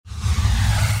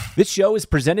This show is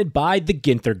presented by the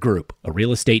Ginther Group, a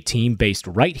real estate team based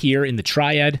right here in the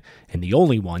Triad, and the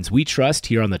only ones we trust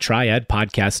here on the Triad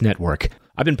Podcast Network.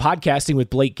 I've been podcasting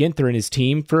with Blake Ginther and his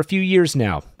team for a few years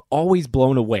now, always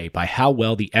blown away by how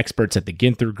well the experts at the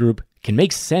Ginther Group can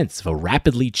make sense of a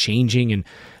rapidly changing and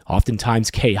oftentimes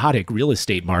chaotic real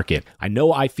estate market. I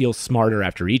know I feel smarter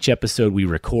after each episode we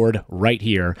record right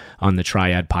here on the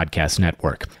Triad Podcast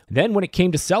Network. Then when it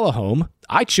came to sell a home,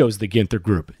 I chose the Ginther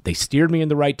Group. They steered me in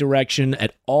the right direction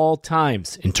at all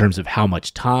times in terms of how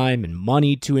much time and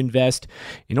money to invest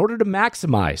in order to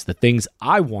maximize the things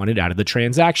I wanted out of the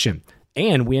transaction.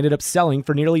 And we ended up selling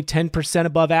for nearly 10%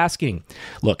 above asking.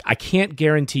 Look, I can't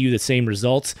guarantee you the same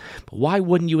results, but why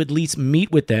wouldn't you at least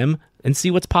meet with them and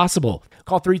see what's possible?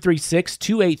 Call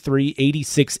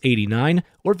 336-283-8689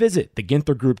 or visit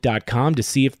theginthergroup.com to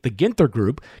see if the Ginther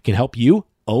Group can help you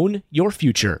own your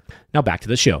future. Now back to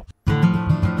the show.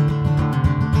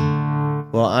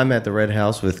 Well, I'm at the Red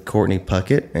House with Courtney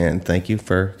Puckett, and thank you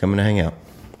for coming to hang out.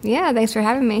 Yeah, thanks for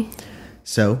having me.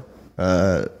 So,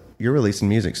 you're releasing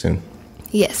music soon.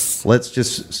 Yes. Let's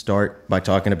just start by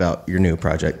talking about your new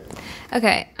project.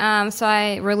 Okay, so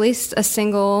I released a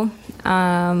single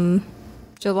July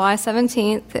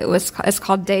 17th. It's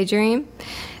called Daydream,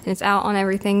 and it's out on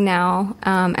everything now.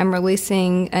 I'm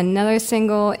releasing another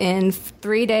single in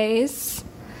 3 days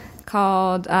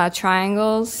called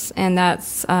Triangles, and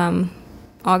that's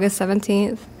August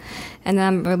 17th. And then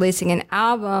I'm releasing an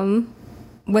album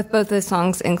with both the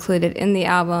songs included in the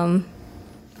album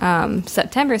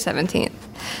September 17th.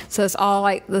 So it's all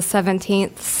like the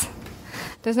 17th.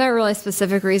 There's no really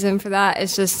specific reason for that.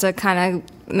 It's just to kind of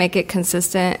make it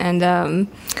consistent. And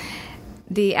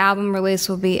the album release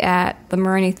will be at the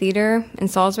Maroni Theater in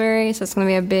Salisbury. So it's going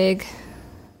to be a big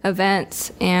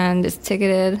event, and it's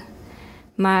ticketed.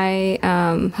 My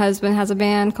husband has a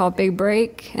band called Big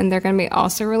Break, and they're going to be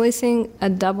also releasing a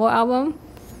double album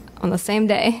on the same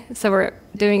day. So we're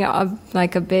doing a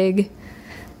big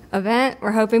event.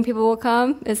 We're hoping people will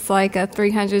come. It's like a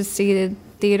 300-seated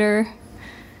theater.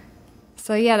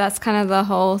 So yeah, that's kind of the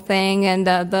whole thing. And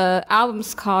the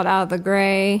album's called Out of the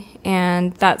Gray,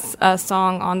 and that's a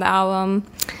song on the album.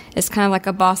 It's kind of like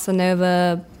a bossa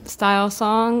nova style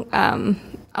song.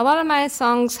 A lot of my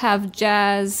songs have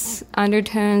jazz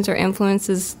undertones or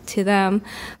influences to them,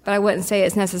 but I wouldn't say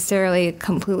it's necessarily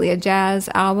completely a jazz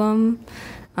album.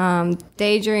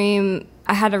 Daydream,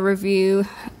 I had a review.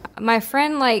 My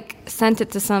friend sent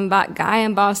it to some guy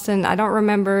in Boston. I don't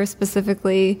remember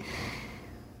specifically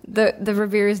the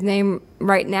reviewer's name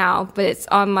right now, but it's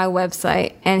on my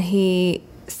website, and he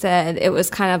said it was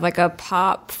kind of like a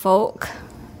pop folk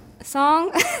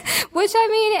song, which I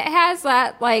mean, it has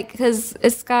that, because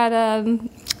it's got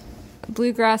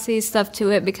bluegrassy stuff to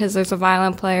it because there's a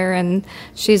violin player, and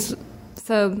it's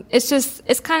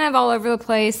kind of all over the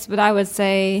place. But I would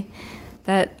say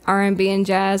that R&B and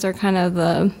jazz are kind of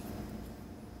the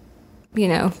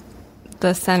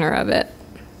center of it.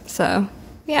 So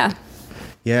yeah.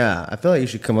 Yeah, I feel like you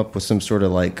should come up with some sort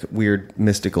of weird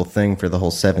mystical thing for the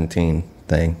whole 17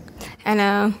 thing. I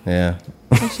know. Yeah.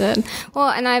 I should. Well,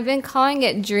 and I've been calling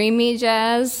it dreamy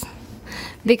jazz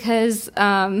because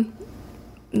I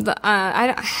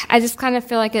just kind of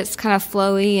feel like it's kind of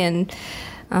flowy, and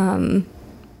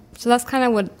so that's kind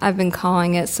of what I've been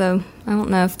calling it. So I don't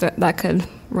know if that could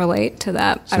relate to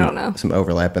that. I don't know. Some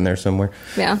overlap in there somewhere.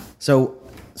 Yeah.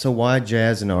 So why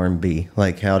jazz and R&B?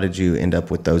 How did you end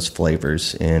up with those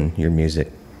flavors in your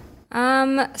music?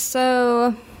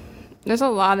 So there's a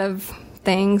lot of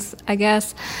things, I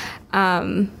guess.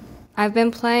 I've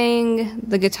been playing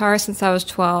the guitar since I was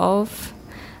 12.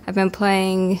 I've been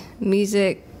playing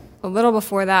music a little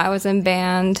before that. I was in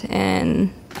band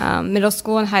in middle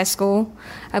school and high school.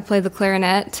 I played the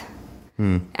clarinet.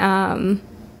 And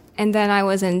then I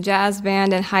was in jazz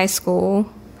band in high school.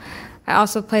 I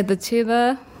also played the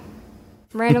tuba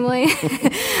randomly.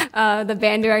 The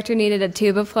band director needed a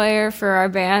tuba player for our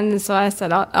band, and so I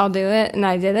said, I'll do it, and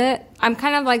I did it. I'm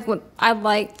kind of I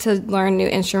like to learn new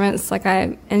instruments.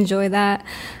 I enjoy that.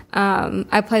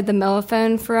 I played the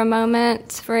mellophone for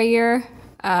a year,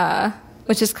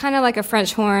 which is kind of like a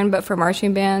French horn, but for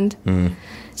marching band.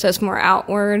 So it's more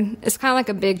outward. It's kind of like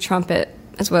a big trumpet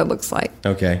is what it looks like.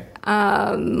 Okay.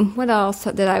 What else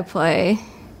did I play?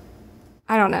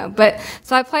 I don't know. But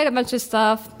so I played a bunch of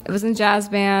stuff. It was in jazz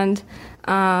band.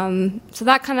 So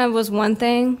that kind of was one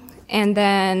thing. And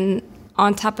then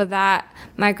on top of that,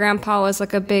 my grandpa was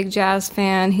a big jazz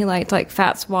fan. He liked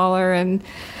Fats Waller and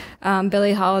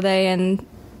Billie Holiday and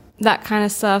that kind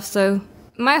of stuff. So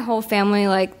my whole family,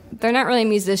 they're not really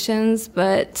musicians,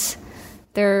 but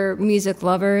they're music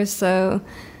lovers. So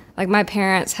like my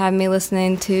parents had me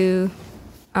listening to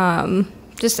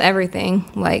just everything,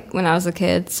 like when I was a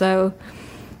kid. So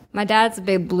my dad's a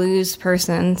big blues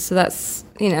person, so that's,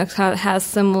 kind of has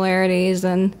similarities.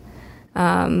 And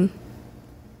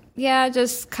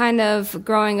just kind of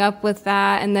growing up with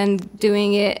that and then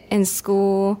doing it in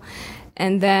school.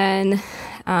 And then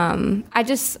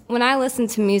when I listen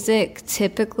to music,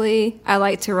 typically I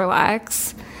like to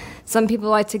relax. Some people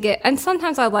like to and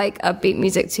sometimes I like upbeat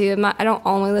music too. I don't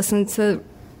only listen to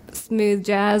smooth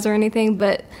jazz or anything,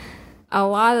 but a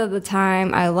lot of the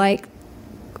time I like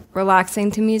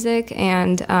relaxing to music.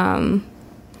 And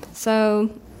so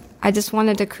I just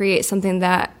wanted to create something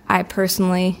that I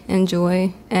personally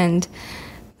enjoy and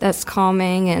that's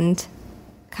calming and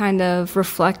kind of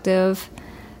reflective.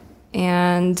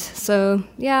 And so,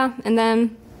 and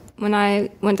then when I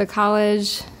went to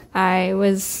college, I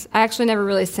actually never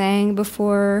really sang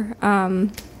before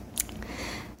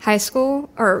high school,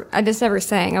 or I just never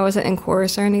sang. I wasn't in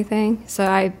chorus or anything. So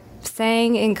I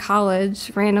sang in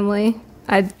college randomly.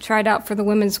 I tried out for the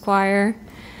women's choir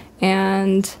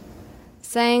and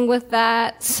sang with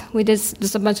that. We did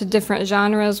just a bunch of different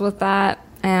genres with that.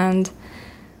 And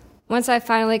once I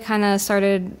finally kind of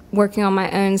started working on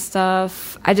my own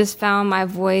stuff, I just found my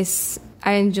voice.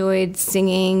 I enjoyed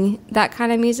singing that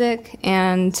kind of music.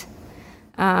 And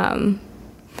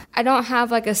I don't have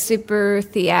like a super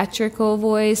theatrical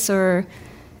voice or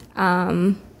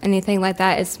anything like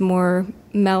that. It's more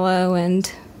mellow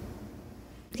and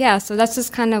so that's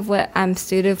just kind of what I'm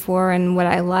suited for and what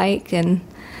I like. And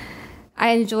I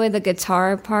enjoy the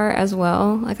guitar part as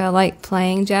well. Like I like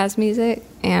playing jazz music.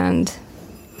 And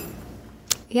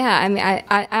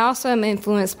I also am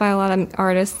influenced by a lot of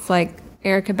artists like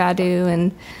Erykah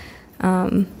Badu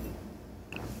and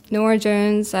Norah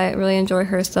Jones. I really enjoy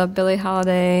her stuff. Billie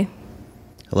Holiday.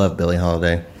 I love Billie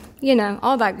Holiday.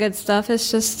 All that good stuff.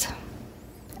 It's just,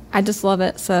 I just love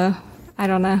it. So I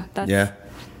don't know.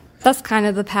 That's kind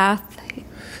of the path.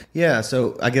 Yeah,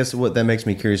 so I guess what that makes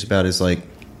me curious about is like,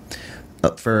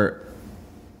 for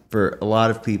a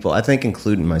lot of people, I think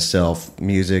including myself,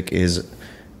 music is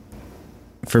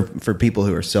for people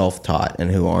who are self-taught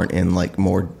and who aren't in like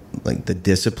more like the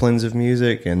disciplines of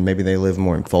music, and maybe they live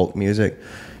more in folk music.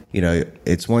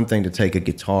 It's one thing to take a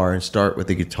guitar and start with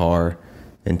the guitar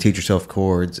and teach yourself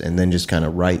chords and then just kind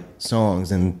of write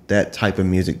songs, and that type of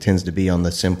music tends to be on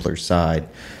the simpler side.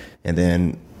 And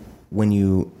then when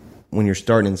you're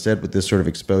starting instead with this sort of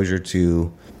exposure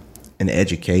to an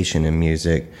education in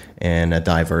music and a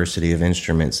diversity of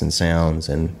instruments and sounds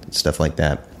and stuff like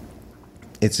that,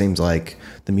 it seems like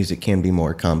the music can be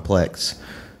more complex.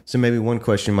 So maybe one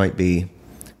question might be,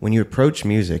 when you approach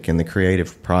music and the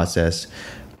creative process,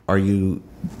 are you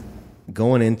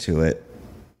going into it,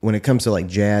 when it comes to like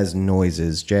jazz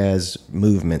noises, jazz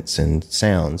movements and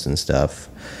sounds and stuff,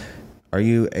 are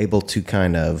you able to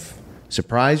kind of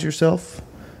surprise yourself?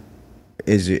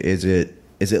 Is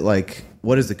it like,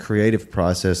 what is the creative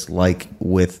process like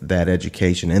with that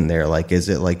education in there? Like, is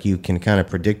it like you can kind of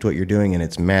predict what you're doing and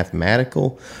it's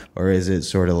mathematical, or is it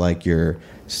sort of like you're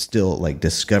still like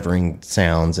discovering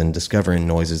sounds and discovering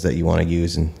noises that you want to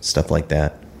use and stuff like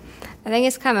that? I think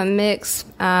it's kind of a mix.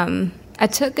 I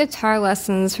took guitar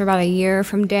lessons for about a year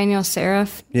from Daniel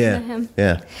Seraph. Yeah, you know him?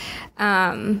 yeah.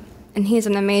 And he's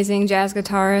an amazing jazz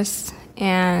guitarist.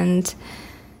 And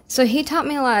so he taught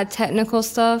me a lot of technical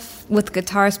stuff with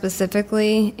guitar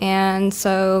specifically. And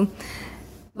so,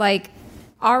 like,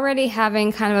 already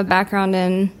having kind of a background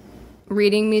in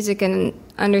reading music and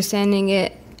understanding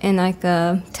it in, like,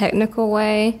 a technical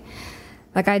way,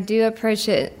 like, I do approach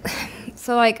it.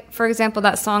 So, like, for example,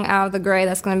 that song Out of the Gray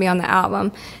that's going to be on the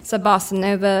album, it's a bossa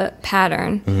nova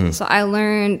pattern. Mm-hmm. So I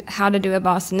learned how to do a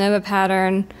bossa nova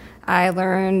pattern. I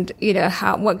learned,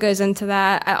 what goes into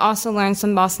that. I also learned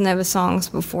some bossa nova songs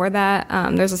before that.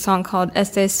 There's a song called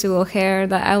Este Su Mujer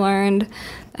that I learned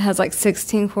that has like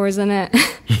 16 chords in it,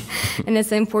 and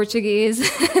it's in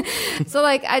Portuguese. So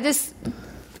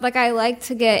I like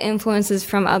to get influences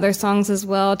from other songs as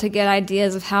well, to get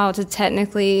ideas of how to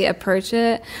technically approach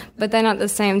it. But then at the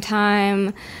same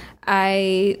time,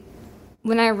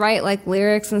 when I write like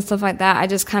lyrics and stuff like that, I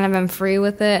just kind of am free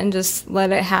with it and just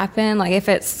let it happen. Like if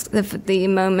the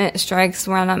moment strikes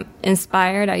when I'm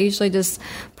inspired, I usually just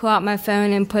pull out my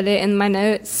phone and put it in my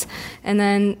notes and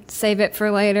then save it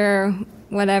for later,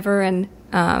 whatever. And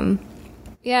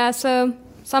so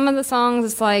some of the songs,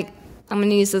 it's like, I'm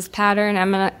going to use this pattern.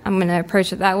 I'm going to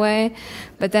approach it that way.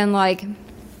 But then like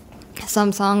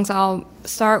some songs I'll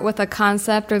start with a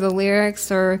concept or the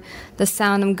lyrics or the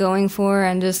sound I'm going for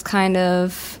and just kind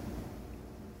of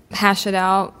hash it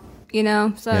out,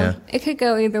 So It could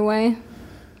go either way.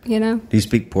 you know? Do you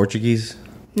speak Portuguese?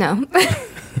 No.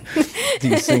 Do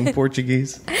you sing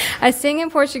Portuguese? I sing in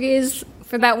Portuguese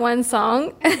for that one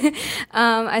song.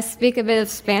 I speak a bit of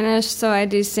Spanish, so I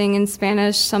do sing in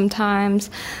Spanish sometimes.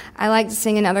 I like to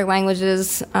sing in other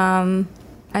languages.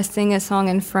 I sing a song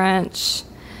in French.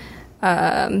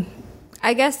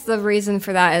 I guess the reason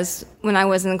for that is when I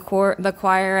was in the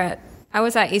choir I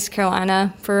was at East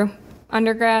Carolina for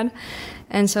undergrad,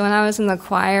 and so when I was in the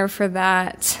choir for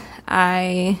that,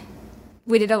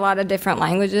 we did a lot of different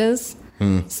languages.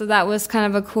 So that was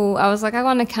kind of I was like, I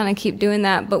want to kind of keep doing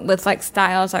that, but with like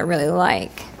styles I really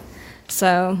like.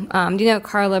 So, do you know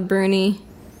Carla Bruni?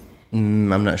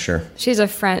 I'm not sure. She's a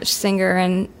French singer,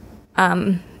 and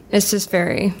it's just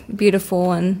very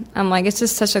beautiful, and I'm like, it's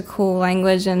just such a cool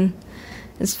language, and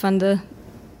it's fun to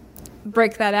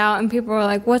break that out, and people were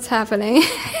like, what's happening?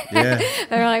 Yeah.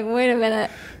 They're like, wait a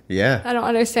minute. Yeah. I don't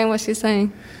understand what she's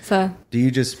saying. So, do you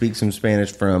just speak some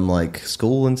Spanish from like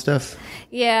school and stuff?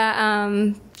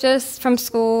 Yeah, just from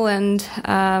school, and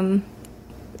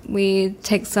we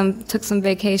took some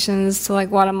vacations to like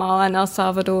Guatemala and El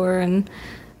Salvador, and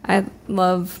I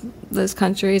love those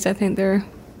countries. I think they're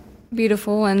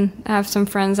beautiful, and I have some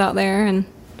friends out there, and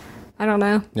I don't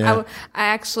know. Yeah. I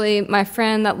actually, my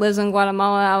friend that lives in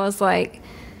Guatemala,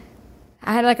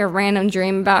 I had like a random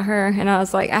dream about her, and I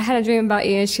was like, I had a dream about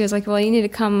you, and she was like, well, you need to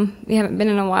come, you haven't been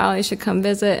in a while, you should come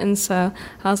visit. And so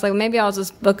I was like, maybe I'll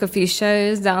just book a few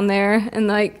shows down there and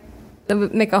like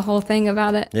make a whole thing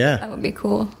about it. Yeah. That would be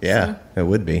cool. Yeah, it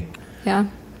would be. Yeah.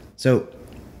 So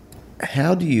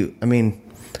how do you,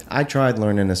 I tried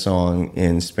learning a song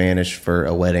in Spanish for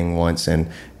a wedding once, and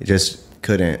it just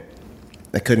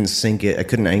I couldn't sync it, I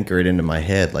couldn't anchor it into my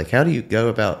head. Like, how do you go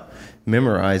about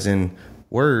memorizing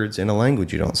words in a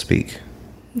language you don't speak?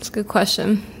 That's a good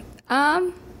question.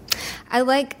 I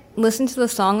like listen to the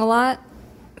song a lot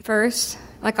first.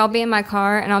 Like, I'll be in my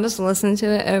car and I'll just listen to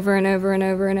it over and over and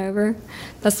over and over.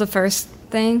 That's the first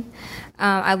thing.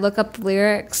 I look up the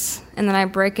lyrics, and then I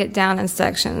break it down in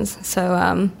sections.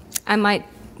 So I might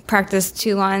practice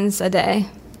 2 lines a day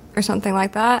or something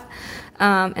like that.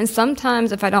 And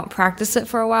sometimes if I don't practice it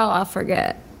for a while, I'll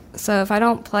forget. So if I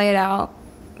don't play it out,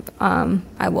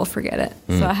 I will forget it.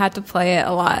 So I had to play it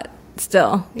a lot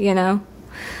still, you know.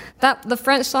 The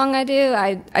French song I do,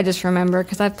 I just remember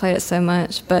because I've played it so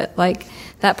much. But like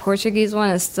that Portuguese one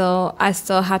is I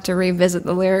still have to revisit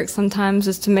the lyrics sometimes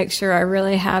just to make sure I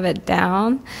really have it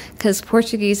down, because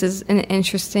Portuguese is an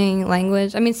interesting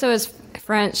language. I mean, so is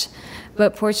French,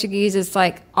 but Portuguese is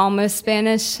like almost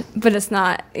Spanish, but it's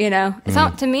not, you know. It's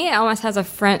not, to me, it almost has a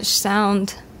French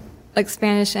sound, like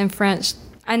Spanish and French.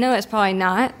 I know it's probably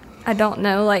not. I don't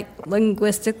know, like,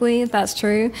 linguistically if that's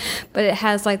true, but it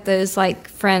has like those like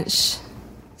French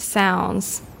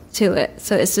sounds to it.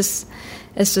 So it's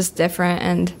just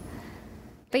different.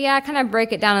 But yeah, I kind of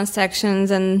break it down in sections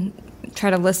and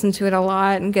try to listen to it a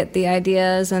lot and get the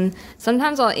ideas. And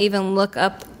sometimes I'll even look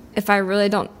up, if I really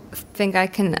don't think I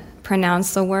can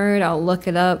pronounce the word, I'll look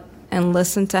it up and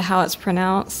listen to how it's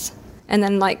pronounced, and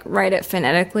then like write it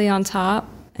phonetically on top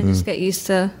and just get used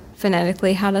to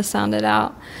phonetically how to sound it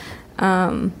out.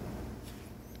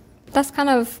 That's kind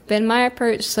of been my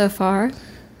approach so far,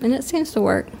 and it seems to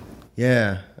work.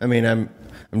 Yeah, I mean, I'm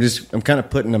kind of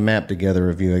putting a map together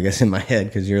of you, I guess, in my head,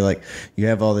 because you're like, you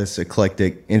have all this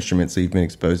eclectic instruments that you've been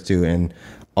exposed to, and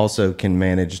also can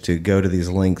manage to go to these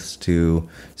lengths to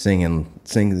sing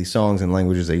these songs in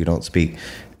languages that you don't speak.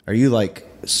 Are you like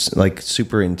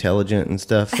super intelligent and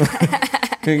stuff?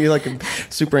 Are you like a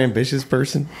super ambitious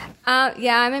person?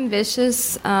 Yeah, I'm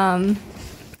ambitious.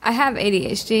 I have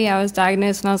ADHD. I was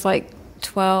diagnosed when I was like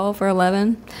 12 or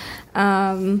 11.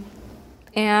 And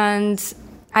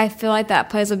I feel like that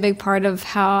plays a big part of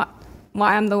why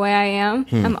I'm the way I am.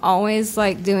 I'm always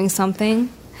like doing something.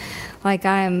 Like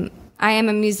I am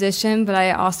a musician, but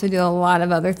I also do a lot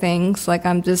of other things. Like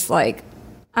I'm just like,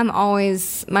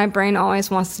 my brain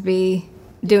always wants to be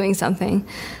doing something.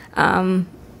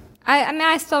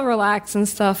 I still relax and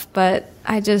stuff, but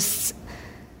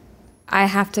I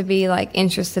have to be like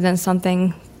interested in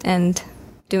something and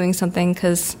doing something,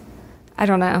 because I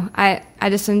don't know. I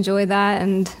just enjoy that.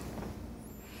 And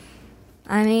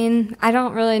I mean, I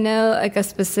don't really know like a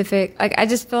specific, like I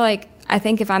just feel like, I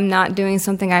think if I'm not doing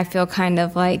something, I feel kind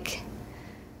of like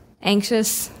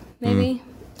anxious maybe.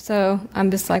 So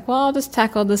I'm just like, well, I'll just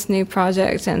tackle this new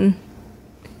project and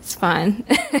it's fine.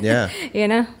 Yeah. You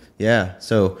know? Yeah.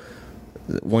 So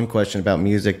one question about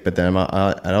music, but then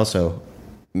I'd also,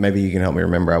 maybe you can help me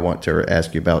remember, I want to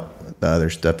ask you about the other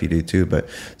stuff you do too. But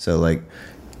so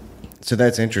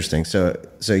that's interesting. So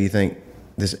you think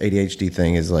this ADHD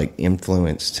thing is like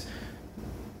influenced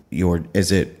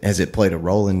has it played a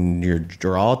role in your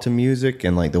draw to music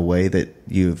and like the way that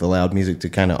you've allowed music to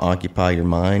kind of occupy your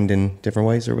mind in different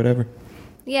ways or whatever?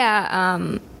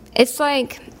 Yeah, it's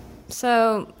like,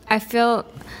 so I feel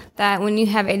that when you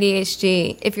have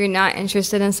ADHD, if you're not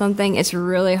interested in something, it's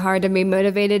really hard to be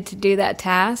motivated to do that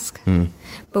task.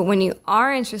 But when you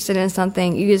are interested in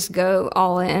something, you just go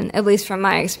all in, at least from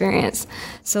my experience.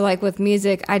 So like with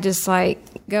music, I just like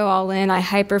go all in, I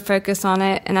hyper focus on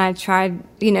it, and I tried,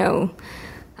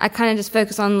 I kind of just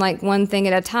focus on like one thing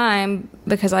at a time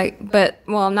because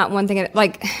not one thing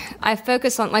like I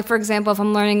focus on, like, for example, if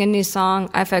I'm learning a new song,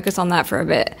 I focus on that for a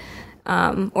bit.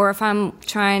 Or if I'm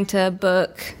trying to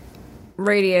book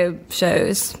radio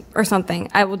shows or something,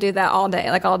 I will do that all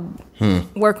day. Like I'll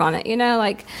work on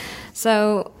it,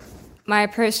 so my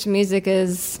approach to music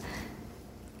is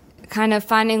kind of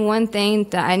finding one thing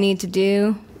that I need to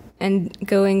do and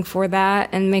going for that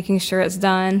and making sure it's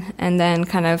done, and then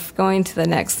kind of going to the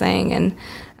next thing.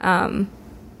 And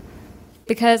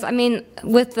because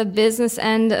with the business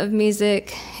end of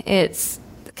music, it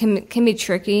can be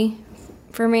tricky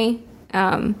for me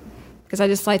because I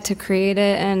just like to create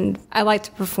it and I like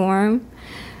to perform,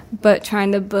 but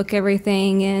trying to book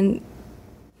everything and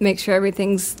make sure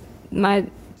my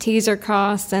T's are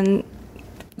crossed and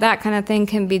that kind of thing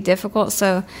can be difficult.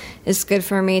 So it's good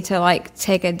for me to like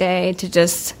take a day to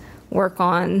just work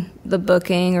on the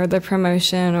booking or the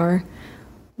promotion or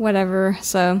whatever.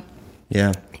 So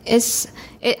yeah,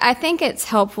 I think it's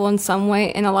helpful in some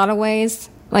way, in a lot of ways.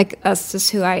 Like that's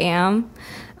just who I am.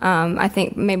 I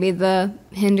think maybe the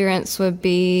hindrance would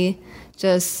be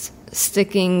just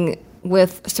sticking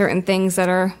with certain things that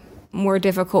are more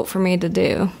difficult for me to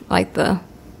do, like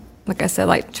I said,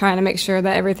 like trying to make sure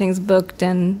that everything's booked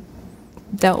and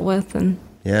dealt with. And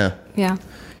yeah,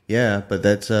 but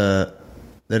that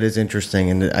is interesting,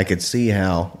 and I could see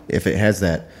how, if it has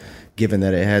that, given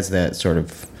that it has that sort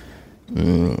of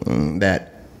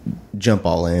that jump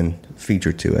all in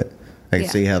feature to it, I can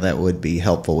see how that would be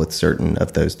helpful with certain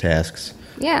of those tasks.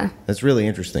 Yeah, that's really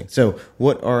interesting. So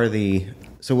what are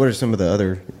some of the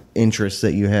other interests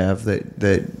that you have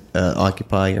that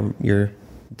occupy your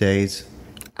days?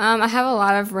 I have a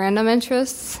lot of random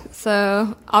interests,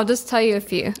 so I'll just tell you a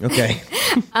few. Okay.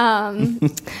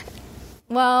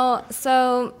 Well,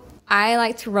 so I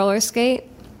like to roller skate.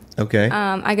 Okay.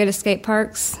 I go to skate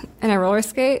parks and I roller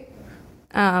skate.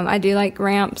 I do like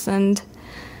ramps and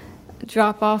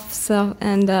drop off stuff,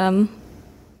 and I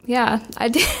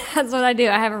do. That's what I do.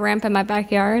 I have a ramp in my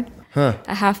backyard,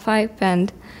 a half pipe,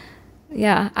 and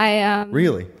I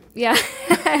really, yeah.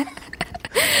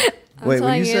 Wait,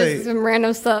 when you say some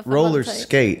random stuff, roller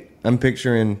skate, I'm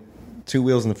picturing 2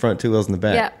 wheels in the front, 2 wheels in the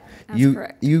back. Yeah, that's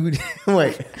correct. You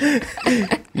wait.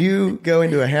 You go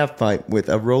into a half pipe with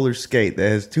a roller skate that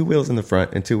has 2 wheels in the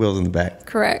front and 2 wheels in the back.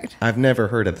 Correct. I've never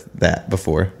heard of that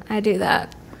before. I do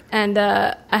that. And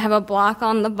I have a block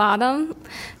on the bottom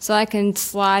so I can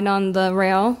slide on the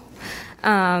rail.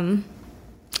 And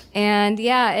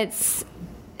yeah,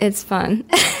 it's fun.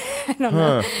 I don't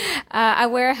know. I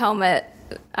wear a helmet.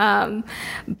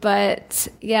 But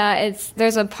yeah,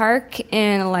 there's a park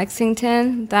in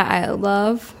Lexington that I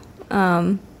love.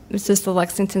 It's just the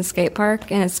Lexington Skate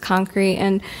Park, and it's concrete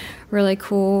and really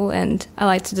cool. And I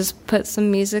like to just put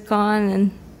some music on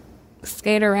and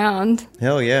skate around.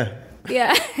 Hell yeah.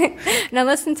 Yeah. And I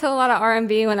listen to a lot of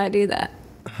R&B when I do that.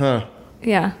 Huh.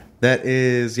 Yeah.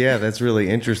 That's really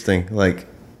interesting. Like,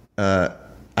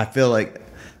 I feel like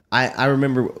I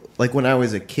remember, like, when I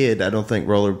was a kid, I don't think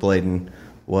rollerblading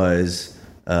was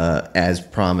as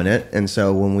prominent. And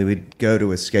so when we would go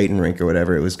to a skating rink or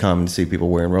whatever, it was common to see people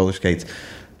wearing roller skates.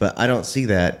 But I don't see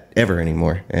that ever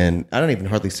anymore. And I don't even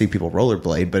hardly see people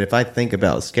rollerblade. But if I think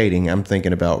about skating, I'm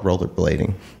thinking about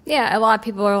rollerblading. Yeah, a lot of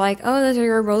people are like, oh, those are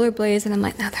your rollerblades. And I'm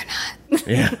like, no, they're not.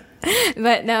 Yeah.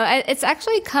 But no, it's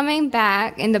actually coming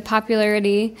back into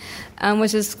popularity,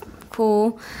 which is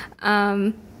cool.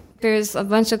 There's a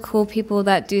bunch of cool people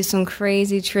that do some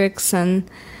crazy tricks, and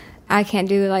I can't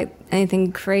do like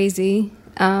anything crazy,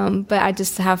 but I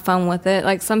just have fun with it.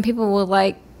 Like some people will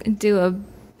like do a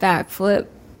backflip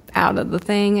out of the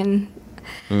thing, and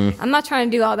I'm not trying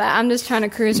to do all that. I'm just trying to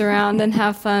cruise around and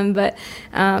have fun. But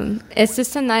it's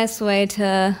just a nice way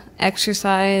to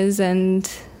exercise and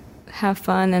have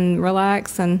fun and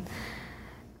relax. And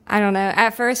I don't know.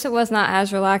 At first, it was not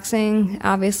as relaxing,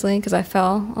 obviously, because I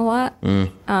fell a lot,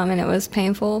 and it was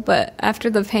painful. But after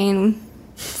the pain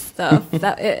stuff,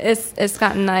 it's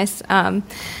gotten nice. And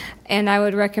I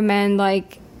would recommend,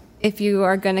 like, if you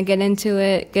are going to get into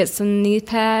it, get some knee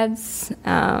pads,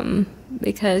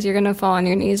 because you're going to fall on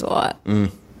your knees a lot.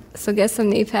 So get some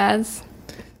knee pads.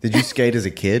 Did you skate as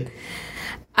a kid?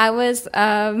 I was,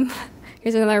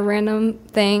 here's another random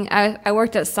thing. I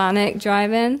worked at Sonic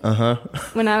Drive-In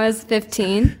when I was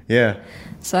 15. Yeah.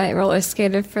 So I roller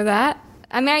skated for that.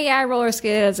 I mean, yeah, I roller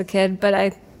skated as a kid, but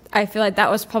I feel like that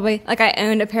was probably, like, I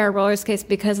owned a pair of roller skates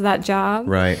because of that job.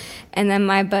 Right. And then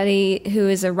my buddy, who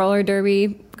is a roller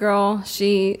derby girl,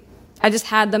 I just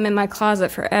had them in my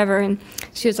closet forever. And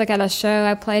she was, like, at a show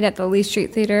I played at the Lee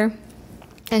Street Theater.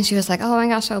 And she was like, oh, my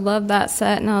gosh, I love that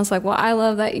set. And I was like, well, I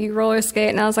love that you roller skate.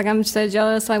 And I was like, I'm so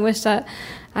jealous. I wish that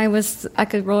I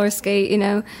could roller skate, you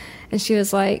know. And she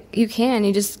was like, you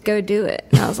just go do it.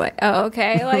 And I was like, oh,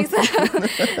 okay. Like,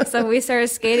 so we started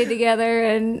skating together.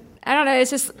 And I don't know, it's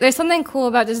just, there's something cool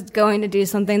about just going to do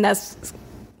something that's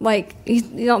like,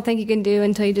 you don't think you can do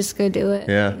until you just go do it.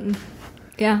 Yeah. And,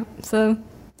 yeah. So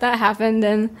that happened.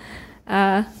 And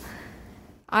I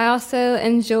also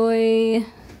enjoy,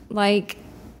 like,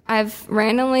 I've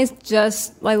randomly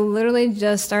literally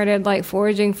just started, like,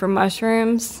 foraging for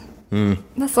mushrooms.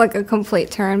 That's, like, a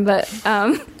complete turn, but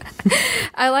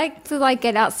I like to, like,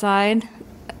 get outside.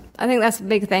 I think that's a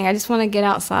big thing. I just want to get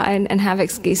outside and have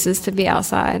excuses to be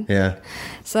outside. Yeah.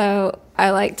 So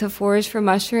I like to forage for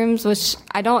mushrooms, which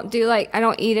I don't do. Like, I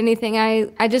don't eat anything.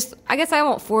 I guess I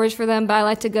won't forage for them, but I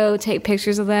like to go take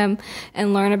pictures of them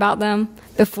and learn about them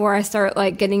before I start,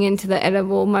 like, getting into the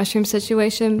edible mushroom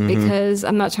situation because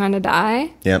I'm not trying to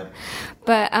die. Yep.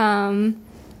 But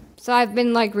so I've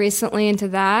been, like, recently into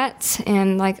that,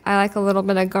 and, like, I like a little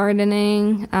bit of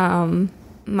gardening.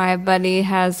 My buddy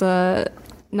has a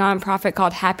nonprofit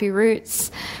called Happy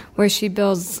Roots, where she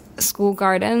builds school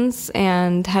gardens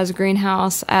and has a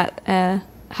greenhouse at a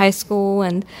high school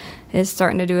and is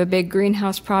starting to do a big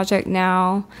greenhouse project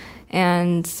now.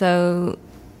 And so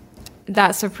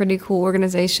that's a pretty cool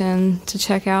organization to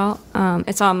check out.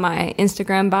 It's on my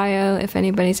Instagram bio if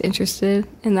anybody's interested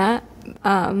in that.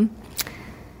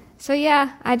 So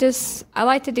yeah, I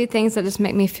like to do things that just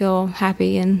make me feel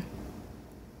happy and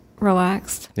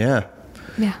relaxed. Yeah.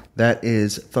 Yeah. That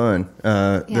is fun.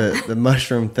 The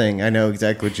mushroom thing, I know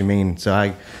exactly what you mean. So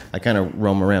I kind of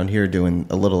roam around here doing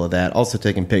a little of that, also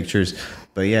taking pictures.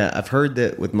 But yeah, I've heard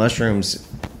that with mushrooms,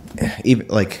 even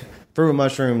like fruit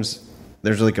mushrooms,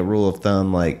 there's like a rule of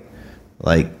thumb, like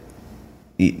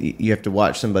you have to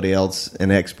watch somebody else,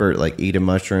 an expert, like eat a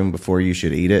mushroom before you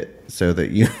should eat it, so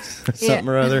that you something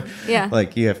or other. Yeah.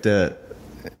 Like you have to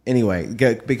anyway,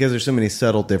 because there's so many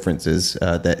subtle differences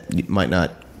that might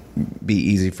not be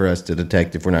easy for us to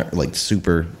detect if we're not, like,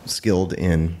 super skilled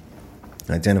in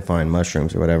identifying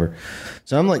mushrooms or whatever.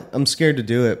 So I'm scared to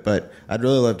do it, but I'd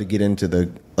really love to get into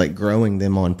the, like, growing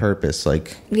them on purpose,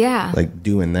 like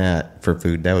doing that for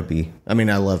food. That would be, I mean,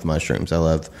 I love mushrooms. I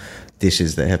love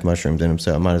dishes that have mushrooms in them,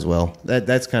 so I might as well.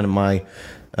 That's kind of my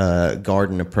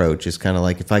garden approach, is kind of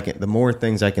like, if I can, the more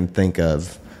things I can think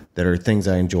of that are things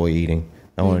I enjoy eating,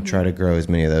 I want to try to grow as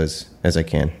many of those as I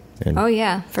can. And oh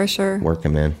yeah, for sure. Work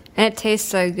them in. And it tastes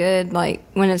so good, like,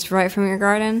 when it's right from your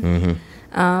garden.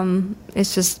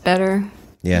 It's just better.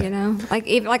 Yeah. You know, like,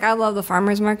 even, like, I love the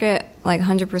farmer's market, like,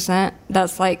 100%.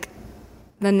 That's, like,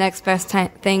 the next best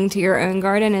thing to your own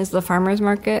garden is the farmer's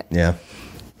market. Yeah.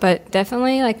 But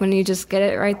definitely, like, when you just get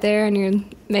it right there and you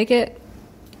make it,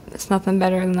 it's nothing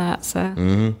better than that.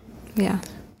 So, yeah.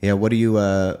 Yeah. What do you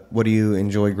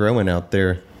enjoy growing out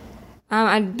there?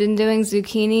 I've been doing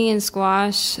zucchini and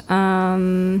squash.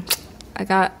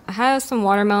 I have some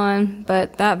watermelon,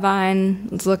 but that vine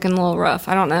is looking a little rough.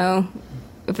 I don't know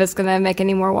if it's going to make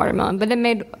any more watermelon, but it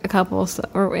made a couple,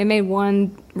 or it made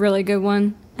one really good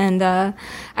one. And I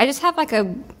just have, like, a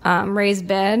raised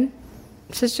bed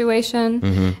situation,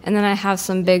 and then I have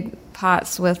some big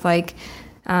pots with, like,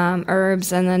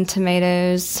 herbs, and then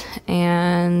tomatoes,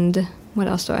 and what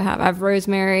else do I have? I have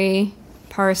rosemary,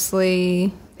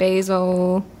 parsley,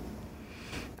 basil.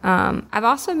 I've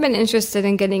also been interested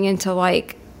in getting into,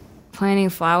 like, planting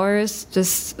flowers,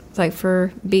 just, like,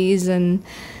 for bees and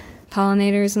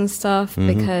pollinators and stuff,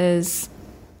 because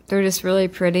they're just really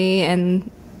pretty and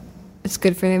it's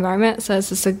good for the environment. So it's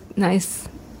just a nice,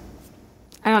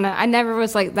 I don't know, I never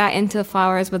was, like, that into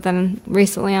flowers, but then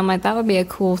recently I'm like, that would be a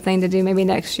cool thing to do maybe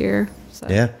next year. So,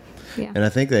 yeah. And I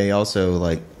think they also,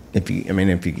 like, if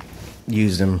you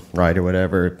use them right or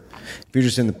whatever, if you're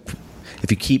just if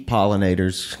you keep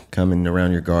pollinators coming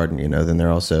around your garden, you know, then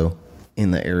they're also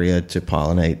in the area to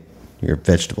pollinate your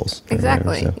vegetables.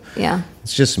 Exactly. Whatever, so yeah.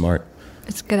 It's just smart.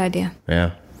 It's a good idea.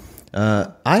 Yeah.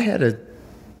 I had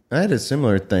a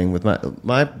similar thing with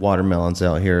my watermelons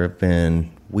out here have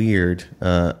been weird.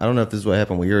 I don't know if this is what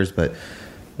happened with yours, but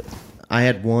I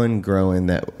had one growing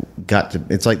that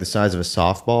it's like the size of a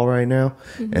softball right now,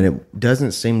 and it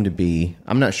doesn't seem to be.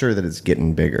 I'm not sure that it's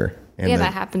getting bigger. And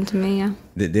that happened to me. Yeah,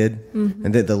 it did,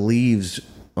 and that the leaves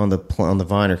on the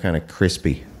vine are kind of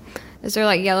crispy. Is there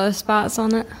like yellow spots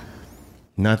on it?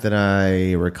 Not that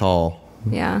I recall.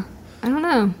 Yeah, I don't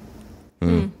know.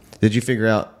 Did you figure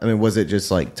out? I mean, was it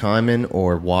just like timing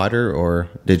or water, or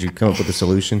did you come up with a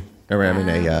solution? Or I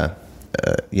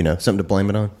mean, something to blame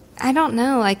it on. I don't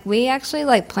know. Like we actually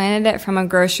like planted it from a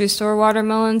grocery store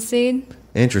watermelon seed.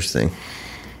 Interesting.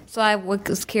 So I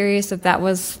was curious if that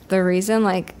was the reason,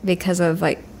 like because of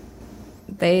like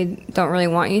they don't really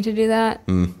want you to do that.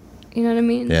 You know what I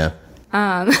mean? Yeah.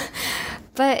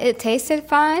 But it tasted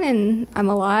fine, and I'm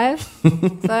alive.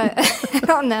 But I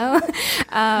don't know.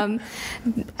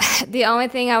 The only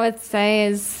thing I would say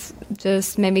is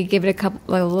just maybe give it a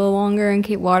little longer and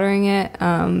keep watering it.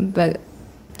 But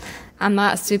I'm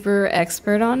not super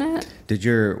expert on it. Did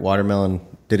your watermelon?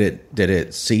 Did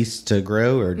it cease to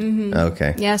grow or?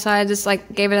 Okay. Yeah, so I just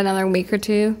like gave it another week or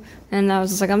two, and I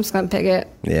was just like, I'm just gonna pick it.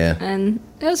 Yeah. And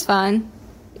it was fine.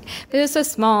 It was so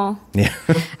small. Yeah.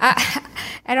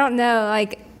 I don't know.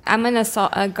 Like I'm in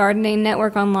a gardening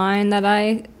network online that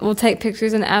I will take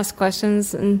pictures and ask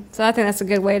questions, and so I think that's a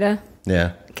good way to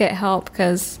get help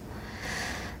because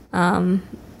I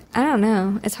don't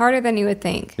know. It's harder than you would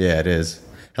think. Yeah, it is.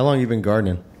 How long have you been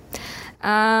gardening?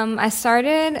 I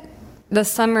started the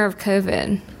summer of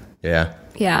COVID. Yeah.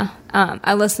 Yeah.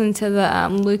 I listened to the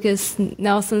Lucas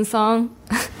Nelson song.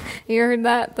 You heard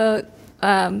that? The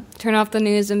turn off the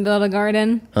news and build a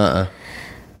garden.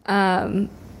 That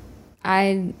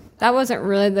wasn't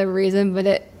really the reason, but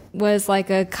it was like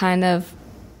a kind of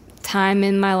time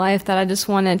in my life that I just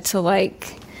wanted to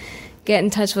like get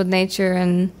in touch with nature,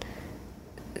 and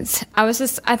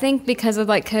I think because of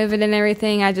like COVID and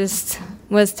everything, I just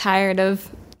was tired of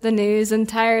the news and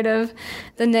tired of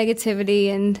the negativity,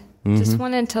 and just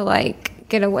wanted to like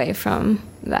get away from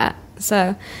that.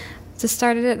 So just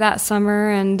started it that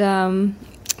summer, and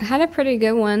had a pretty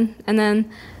good one. And then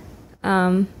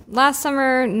last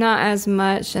summer, not as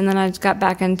much, and then I just got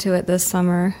back into it this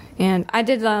summer. And I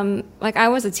did, I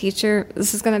was a teacher.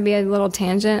 This is going to be a little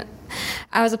tangent.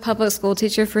 I was a public school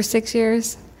teacher for 6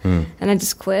 years, and I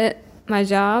just quit my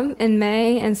job in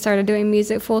May and started doing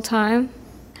music full time.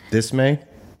 This May?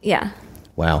 Yeah.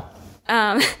 Wow.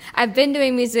 I've been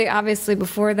doing music, obviously,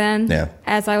 before then,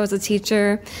 as I was a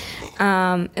teacher.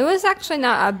 It was actually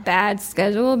not a bad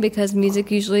schedule because music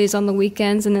usually is on the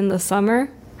weekends and in the summer.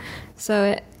 So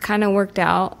it kind of worked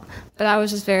out. But I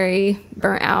was just very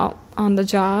burnt out on the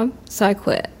job, so I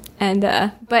quit. And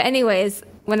but anyways,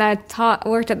 when I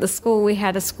worked at the school, we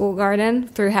had a school garden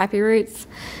through Happy Roots.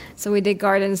 So we did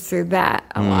gardens through that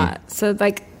a lot. So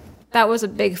like that was a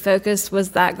big focus,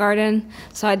 was that garden.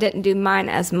 So I didn't do mine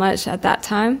as much at that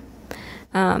time.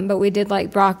 But we did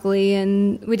like broccoli,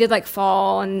 and we did like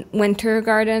fall and winter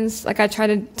gardens. Like I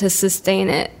tried to sustain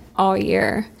it all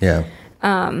year. Yeah.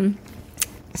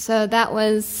 So that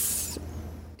was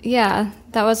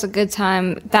a good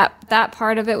time. That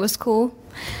part of it was cool.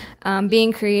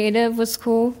 Being creative was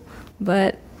cool,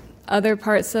 but other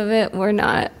parts of it were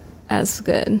not as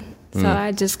good. So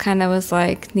I just kind of was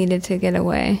like, needed to get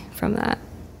away from that.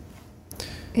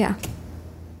 Yeah.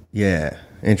 Yeah.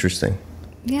 Interesting.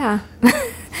 Yeah.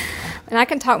 And I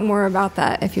can talk more about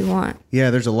that if you want.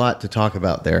 Yeah, there's a lot to talk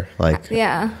about there. Like,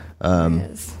 yeah. There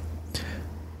is.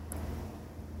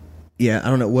 Yeah, I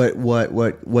don't know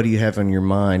what do you have on your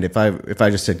mind? If I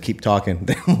just said keep talking,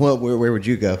 then where would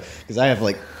you go? Because I have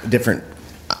like different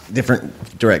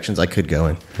directions I could go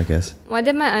in, I guess. Well, I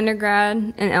did my undergrad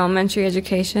in elementary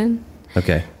education.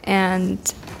 Okay. And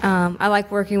I like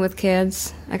working with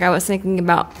kids. Like I was thinking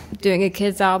about doing a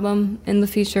kids album in the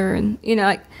future, and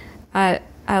like I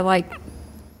like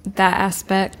that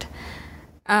aspect.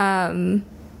 I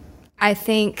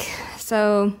think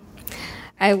so.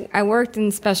 I worked in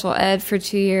special ed for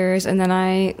 2 years, and then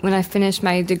when I finished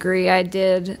my degree, I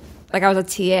did, like I was a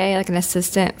TA, like an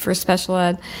assistant for special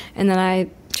ed, and then I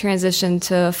transitioned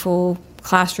to a full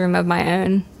classroom of my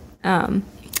own.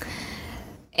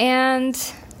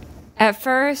 And at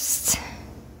first,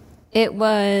 it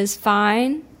was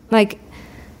fine. Like,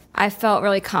 I felt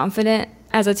really confident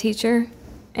as a teacher,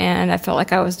 and I felt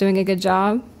like I was doing a good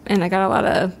job, and I got a lot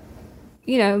of,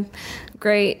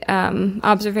 great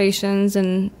observations,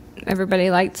 and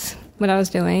everybody liked what I was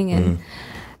doing. And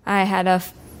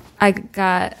I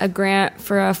got a grant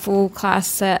for a full class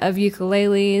set of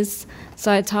ukuleles,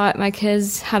 so I taught my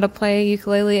kids how to play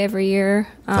ukulele every year.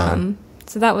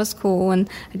 So that was cool, and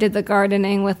I did the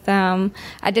gardening with them.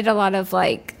 I did a lot of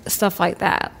like stuff like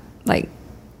that, like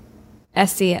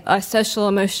social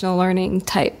emotional learning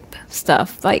type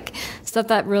stuff, like stuff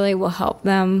that really will help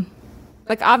them.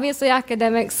 Like obviously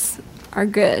academics are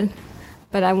good,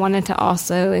 but I wanted to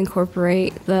also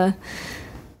incorporate the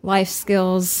life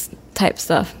skills type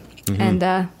stuff. And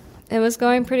it was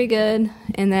going pretty good.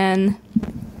 And then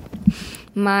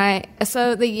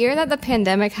so the year that the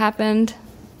pandemic happened,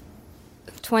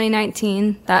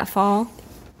 2019, that fall,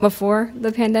 before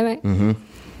the pandemic,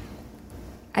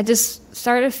 I just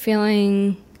started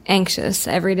feeling anxious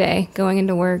every day going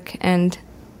into work, and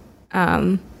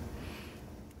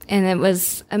it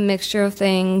was a mixture of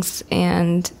things,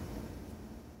 and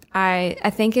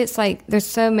I think it's like there's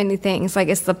so many things. Like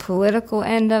it's the political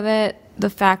end of it, the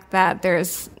fact that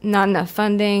there's not enough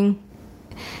funding.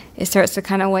 It starts to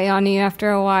kind of weigh on you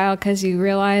after a while because you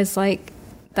realize like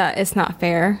that it's not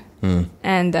fair.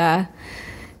 And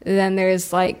then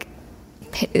there's like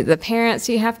the parents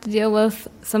you have to deal with.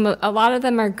 A lot of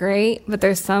them are great, but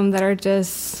there's some that are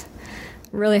just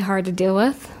really hard to deal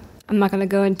with. I'm not going to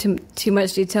go into too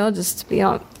much detail just to be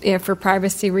on, for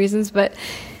privacy reasons, but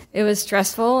it was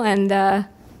stressful. And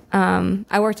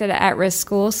I worked at an at-risk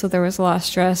school, so there was a lot of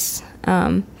stress.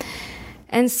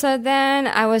 And so then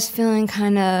I was feeling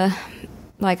kind of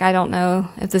like, I don't know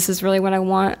if this is really what I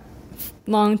want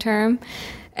long term.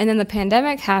 And then the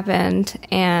pandemic happened,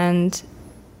 and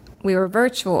we were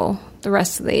virtual the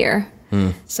rest of the year.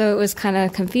 So it was kind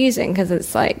of confusing because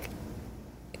it's like,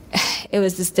 it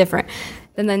was just different.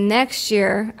 Then the next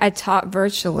year, I taught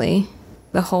virtually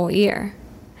the whole year.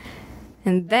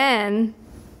 And then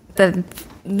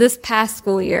this past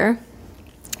school year,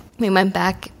 we went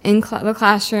back in the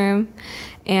classroom,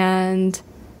 and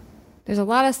there's a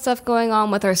lot of stuff going on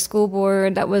with our school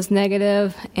board that was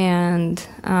negative, and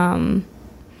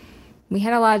we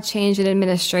had a lot of change in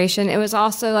administration. It was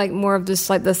also like more of just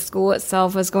like the school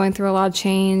itself was going through a lot of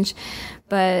change,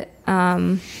 but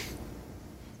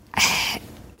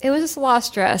it was just a lot of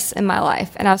stress in my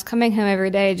life, and I was coming home every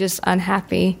day just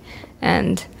unhappy,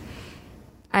 and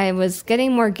I was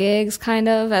getting more gigs kind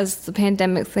of as the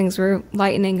pandemic things were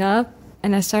lightening up,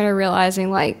 and I started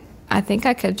realizing like I think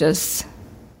I could just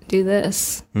do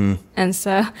this. And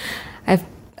so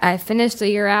I finished the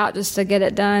year out just to get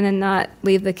it done and not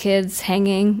leave the kids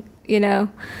hanging, I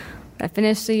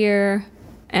finished the year,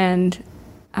 and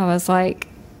I was like,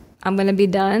 I'm going to be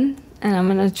done, and I'm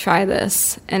going to try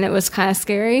this. And it was kind of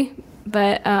scary,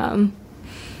 but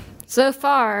so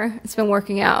far it's been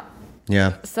working out.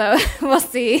 Yeah. So we'll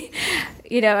see.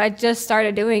 I just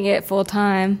started doing it full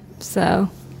time. So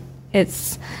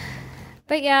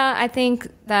but yeah, I think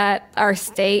that our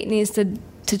state needs to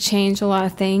change a lot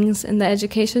of things in the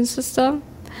education system.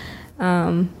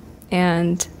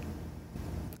 And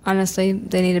honestly,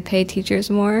 they need to pay teachers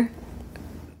more.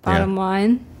 Bottom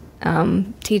line,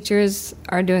 teachers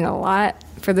are doing a lot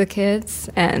for the kids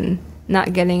and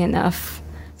not getting enough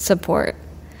support.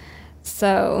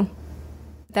 So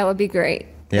that would be great.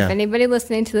 Yeah. If anybody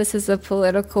listening to this is a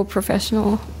political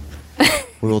professional,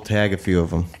 we will tag a few of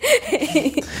them.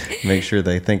 Make sure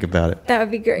they think about it. That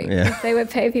would be great. Yeah. If they would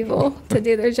pay people to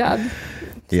do their job.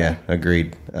 Yeah,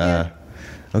 agreed.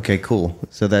 Okay, cool.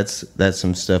 So that's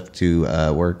some stuff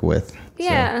to work with.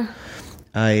 Yeah. So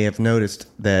I have noticed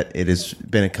that it has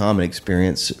been a common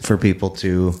experience for people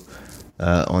to,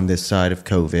 on this side of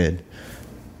COVID,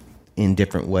 in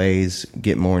different ways,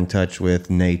 get more in touch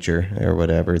with nature or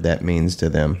whatever that means to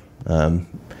them.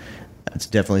 It's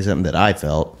definitely something that I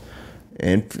felt.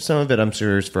 And for some of it, I'm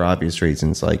sure, is for obvious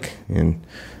reasons, like in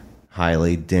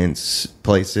highly dense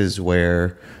places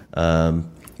where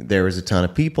there was a ton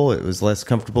of people, it was less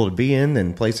comfortable to be in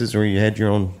than places where you had your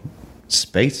own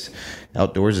space.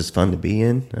 Outdoors is fun to be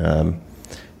in.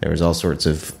 There was all sorts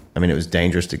of, it was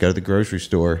dangerous to go to the grocery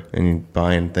store and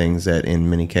buying things that in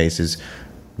many cases,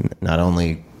 not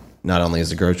only is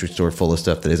the grocery store full of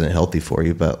stuff that isn't healthy for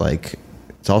you, but like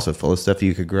it's also full of stuff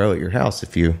you could grow at your house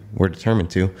if you were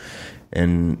determined to.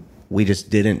 And we just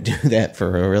didn't do that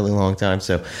for a really long time.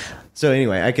 So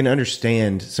anyway, I can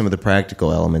understand some of the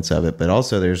practical elements of it, but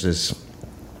also there's this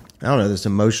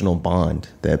emotional bond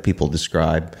that people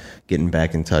describe getting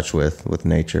back in touch with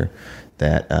nature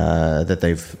that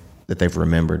they've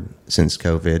remembered since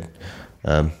COVID.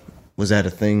 Was that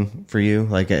a thing for you?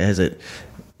 Like, has it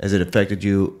affected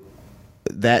you?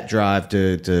 That drive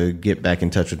to get back in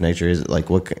touch with nature, is it like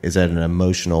is that an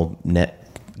emotional net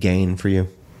gain for you?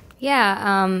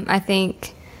 Yeah, I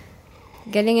think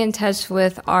getting in touch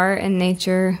with art and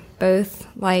nature, both,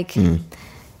 like,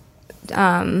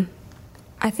 I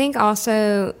think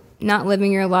also not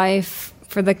living your life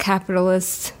for the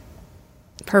capitalist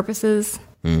purposes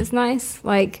is nice.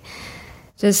 Like,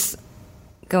 just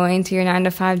going to your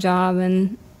 9-to-5 job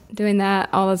and doing that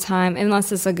all the time,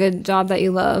 unless it's a good job that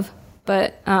you love.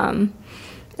 But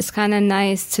it's kind of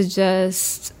nice to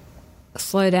just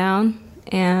slow down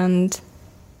and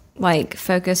like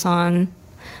focus on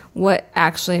what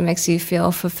actually makes you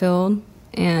feel fulfilled.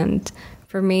 And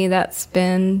for me, that's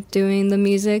been doing the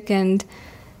music and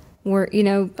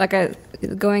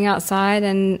going outside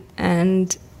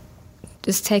and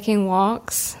just taking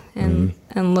walks and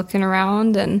looking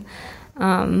around. And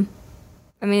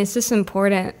it's just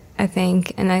important, I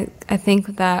think. And I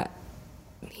think that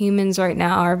humans right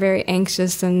now are very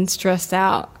anxious and stressed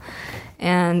out.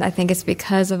 And I think it's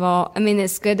because of all,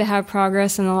 it's good to have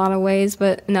progress in a lot of ways,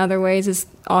 but in other ways it's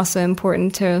also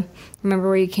important to remember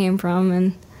where you came from.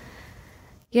 And,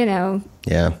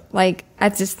 like, I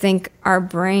just think our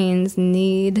brains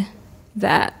need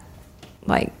that,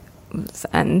 like,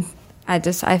 and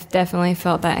I've definitely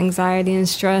felt that anxiety and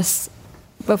stress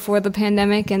before the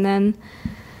pandemic. And then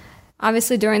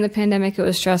obviously during the pandemic it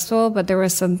was stressful, but there were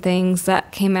some things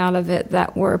that came out of it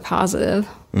that were positive.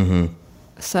 Mm-hmm.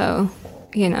 So,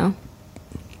 You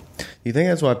think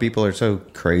that's why people are so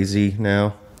crazy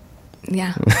now?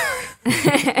 Yeah.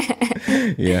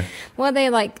 Yeah. Well, they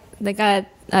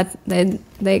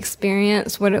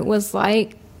experienced what it was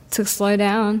like to slow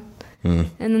down, and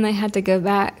then they had to go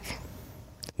back.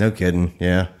 No kidding.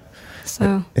 Yeah.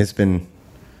 So it's been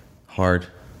hard.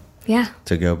 Yeah.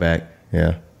 To go back.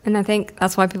 Yeah. And I think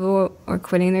that's why people are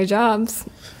quitting their jobs,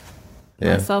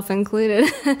 myself included.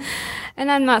 And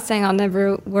I'm not saying I'll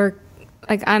never work.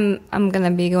 Like, I'm going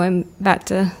to be going back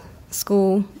to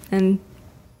school and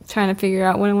trying to figure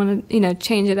out when I want to,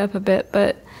 change it up a bit.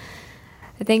 But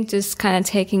I think just kind of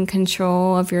taking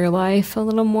control of your life a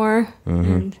little more,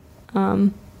 and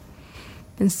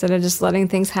instead of just letting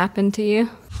things happen to you.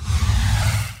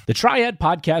 The Triad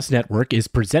Podcast Network is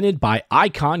presented by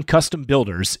Icon Custom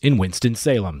Builders in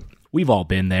Winston-Salem. We've all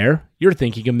been there. You're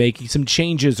thinking of making some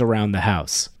changes around the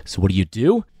house. So what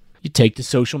do? You take to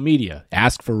social media,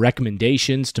 ask for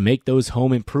recommendations to make those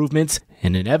home improvements,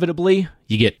 and inevitably,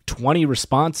 you get 20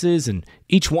 responses, and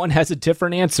each one has a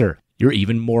different answer. You're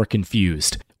even more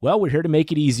confused. Well, we're here to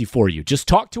make it easy for you. Just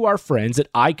talk to our friends at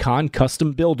Icon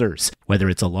Custom Builders. Whether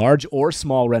it's a large or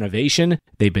small renovation,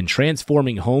 they've been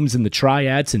transforming homes in the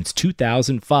Triad since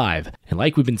 2005. And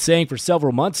like we've been saying for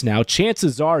several months now,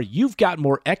 chances are you've got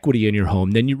more equity in your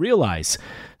home than you realize.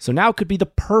 So now could be the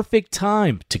perfect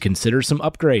time to consider some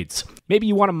upgrades. Maybe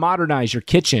you want to modernize your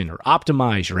kitchen or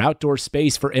optimize your outdoor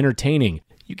space for entertaining.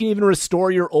 You can even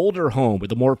restore your older home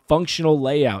with a more functional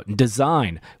layout and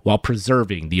design while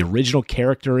preserving the original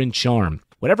character and charm.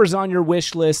 Whatever's on your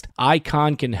wish list,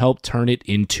 Icon can help turn it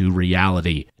into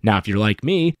reality. Now, if you're like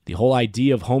me, the whole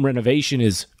idea of home renovation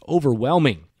is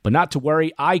overwhelming. But not to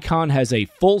worry, Icon has a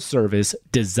full-service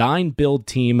design-build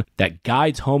team that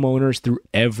guides homeowners through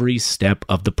every step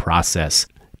of the process.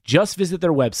 Just visit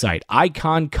their website,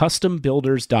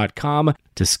 iconcustombuilders.com,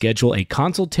 to schedule a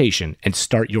consultation and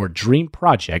start your dream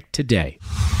project today.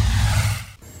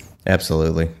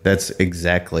 Absolutely. That's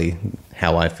exactly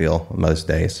how I feel most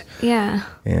days. Yeah.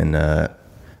 And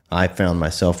I found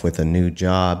myself with a new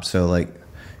job, so like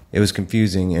it was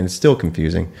confusing, and it's still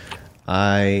confusing.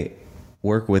 I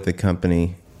work with a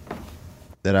company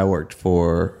that I worked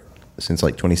for since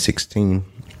like 2016.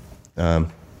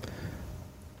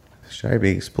 Should I be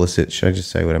explicit? Should I just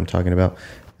say what I'm talking about?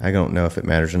 I don't know if it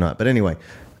matters or not. But anyway,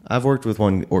 I've worked with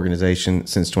one organization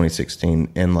since 2016,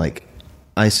 and like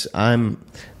I found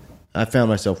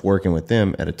myself working with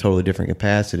them at a totally different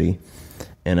capacity.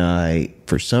 And I,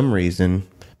 for some reason,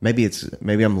 maybe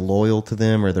I'm loyal to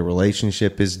them or the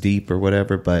relationship is deep or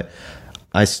whatever, but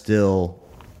I still,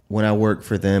 when I work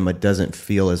for them, it doesn't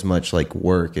feel as much like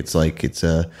work. It's like it's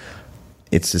the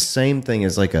same thing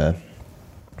as like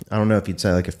I don't know if you'd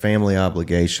say like a family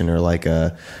obligation or like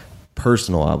a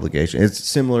personal obligation. It's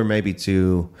similar maybe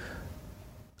to,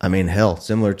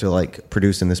 similar to like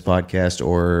producing this podcast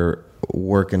or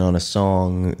working on a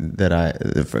song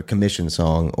a commission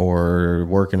song, or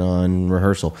working on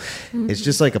rehearsal. Mm-hmm. It's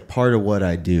just like a part of what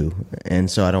I do.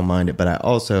 And so I don't mind it. But I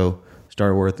also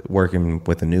started working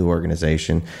with a new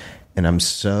organization, and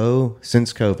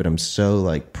since COVID, I'm so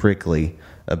like prickly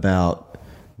about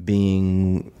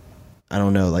being, I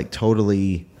don't know, like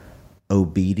totally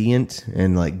obedient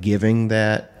and like giving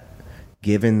that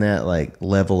like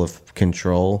level of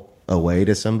control away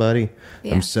to somebody.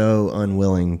 Yeah. I'm so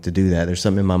unwilling to do that. There's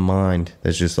something in my mind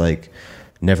that's just like,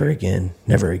 never again.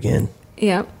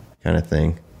 Yep. Kind of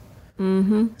thing.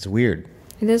 Mm-hmm. It's weird.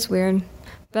 It is weird.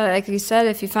 But like you said,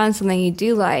 if you find something you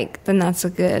do like, then that's a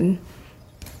good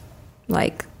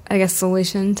I guess,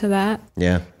 solution to that.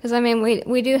 Yeah. Because, I mean,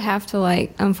 we do have to,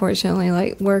 like, unfortunately,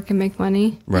 like, work and make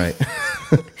money. Right.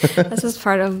 That's just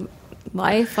part of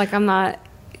life. Like, I'm not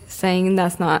saying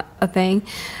that's not a thing.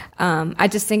 I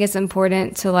just think it's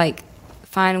important to, like,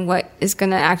 find what is going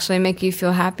to actually make you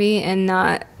feel happy and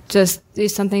not just do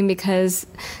something because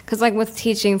like, with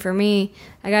teaching for me,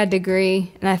 I got a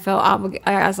degree and I felt obligated.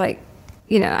 I was like,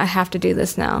 you know, I have to do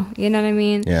this now. You know what I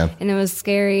mean? Yeah. And it was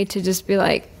scary to just be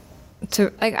like,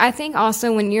 I think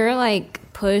also when you're,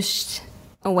 like, pushed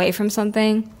away from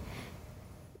something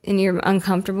and you're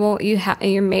uncomfortable,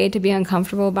 you're made to be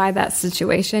uncomfortable by that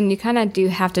situation, you kind of do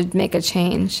have to make a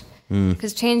change.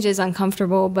 Because change is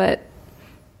uncomfortable, but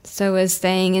so is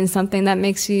staying in something that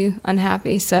makes you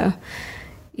unhappy. So,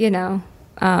 you know,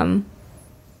 but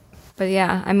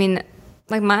yeah, I mean,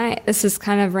 like, this is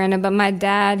kind of random, but my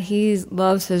dad, he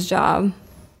loves his job.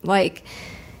 Like,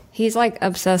 he's, like,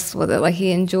 obsessed with it. Like,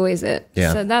 he enjoys it.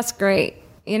 Yeah. So that's great.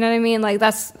 You know what I mean? Like,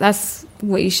 that's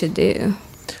what you should do.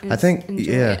 I think,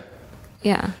 yeah. It.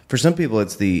 Yeah. For some people,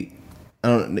 it's I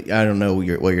don't know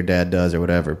what your dad does or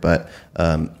whatever, but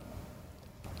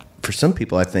for some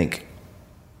people, I think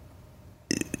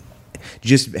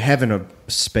just having a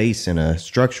space in a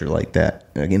structure like that,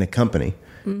 in a company,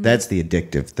 that's the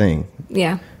addictive thing.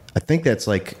 Yeah. I think that's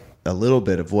like a little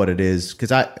bit of what it is.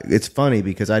 Because it's funny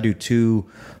because I do 2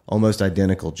 almost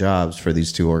identical jobs for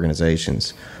these 2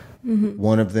 organizations.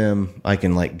 One of them, I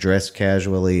can, like, dress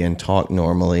casually and talk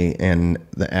normally, and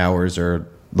the hours are,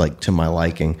 like, to my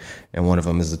liking. And one of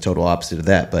them is the total opposite of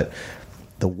that. But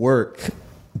the work,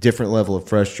 different level of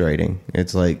frustrating.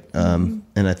 It's like, and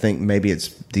I think maybe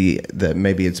it's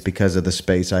maybe it's because of the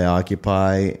space I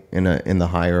occupy in the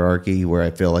hierarchy, where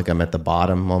I feel like I'm at the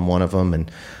bottom on one of them,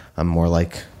 and I'm more,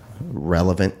 like,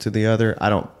 relevant to the other. I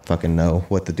don't fucking know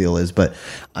what the deal is, but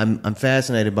I'm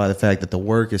fascinated by the fact that the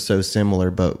work is so similar,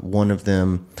 but one of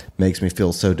them makes me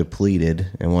feel so depleted,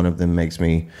 and one of them makes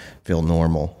me feel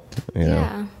normal. You know,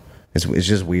 Yeah. it's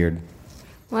just weird.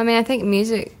 Well, I mean, I think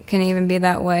music can even be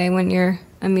that way when you're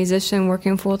a musician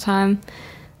working full time.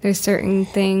 There's certain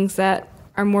things that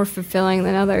are more fulfilling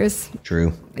than others.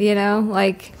 True. You know,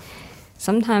 like,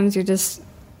 sometimes you're just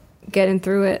getting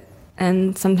through it,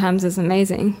 and sometimes it's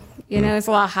amazing. You know, there's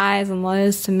a lot of highs and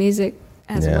lows to music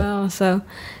as well. So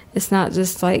it's not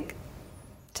just, like,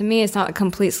 to me, it's not a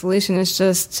complete solution. It's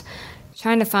just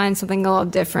trying to find something a little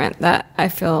different that I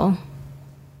feel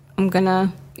I'm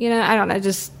gonna, you know, I don't know,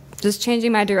 just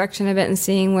changing my direction a bit and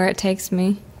seeing where it takes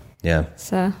me. Yeah.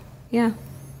 So, yeah.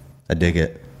 I dig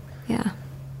it. Yeah.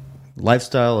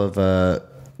 Lifestyle of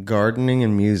gardening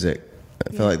and music. I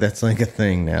feel like that's like a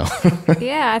thing now.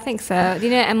 Yeah, I think so. Do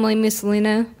you know Emily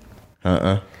Mussolino?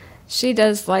 She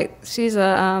does, like, she's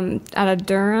out of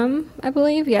Durham, I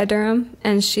believe. Yeah, Durham.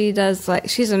 And she does, like,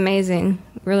 she's amazing,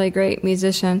 really great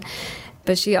musician.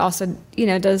 But she also, you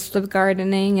know, does the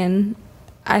gardening, and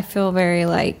I feel very,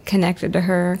 like, connected to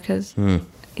her because,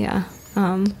 yeah.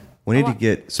 We need to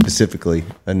get specifically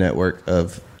a network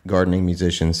of gardening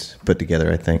musicians put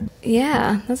together, I think.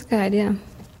 Yeah, that's a good idea.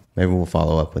 Maybe we'll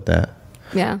follow up with that.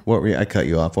 Yeah. I cut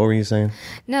you off. What were you saying?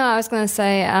 No, I was going to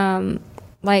say,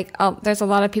 there's a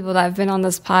lot of people that have been on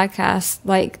this podcast,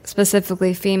 like,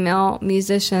 specifically female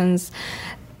musicians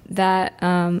that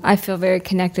I feel very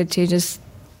connected to. Just,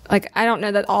 like, I don't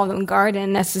know that all of them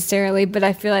garden necessarily, but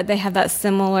I feel like they have that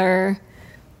similar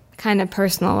kind of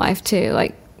personal life too,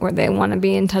 like, where they want to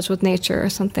be in touch with nature or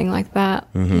something like that,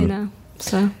 you know?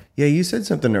 So. Yeah, you said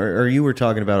something, or you were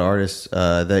talking about artists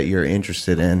that you're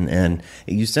interested in, and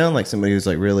you sound like somebody who's,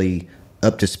 like, really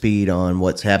up to speed on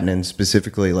what's happening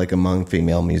specifically, like, among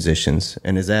female musicians.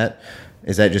 And is that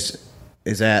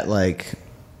like,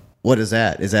 what is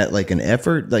that? Is that like an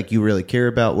effort? Like, you really care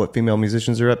about what female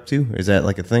musicians are up to? Is that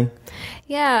like a thing?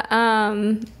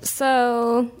 Yeah.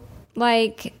 So,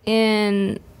 like,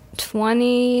 in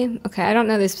I don't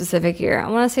know the specific year. I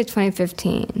want to say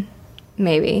 2015,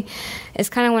 maybe. It's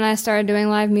kind of when I started doing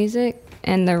live music.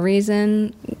 And the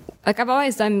reason, like, I've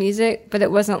always done music, but it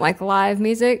wasn't like live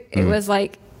music. It was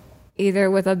like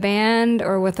either with a band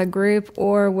or with a group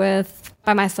or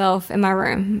by myself in my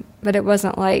room. But it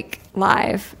wasn't like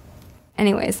live.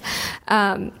 Anyways,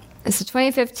 so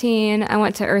 2015, I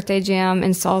went to Earth Day Jam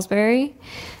in Salisbury,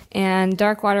 and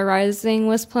Dark Water Rising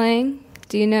was playing.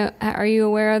 Do you know? Are you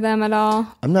aware of them at all?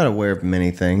 I'm not aware of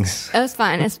many things. That's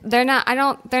fine. They're not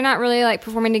really, like,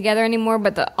 performing together anymore,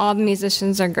 but all the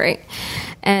musicians are great.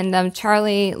 And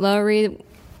Charlie Lowry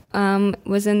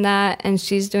was in that, and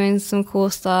she's doing some cool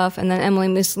stuff. And then Emily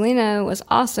Mussolino was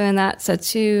also in that. So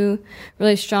two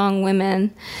really strong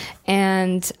women.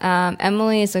 And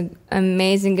Emily is an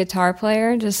amazing guitar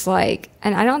player, just like,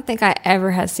 and I don't think I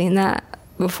ever had seen that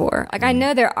before. Like, I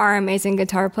know there are amazing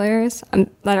guitar players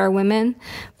that are women,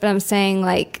 but I'm saying,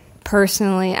 like,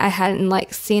 personally, I hadn't,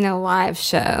 like, seen a live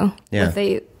show with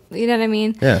you know what I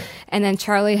mean? Yeah. And then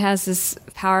Charlie has this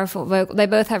powerful vocal. They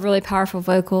both have really powerful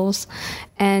vocals.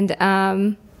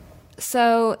 And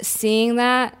so seeing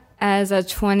that as a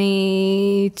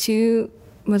 22 year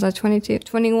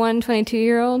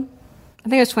old? I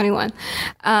think I was 21,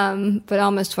 but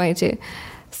almost 22.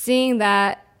 Seeing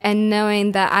that and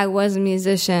knowing that I was a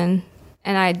musician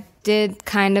and I did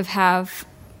kind of have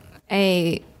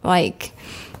a, like,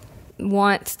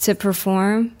 want to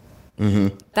perform,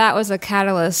 that was a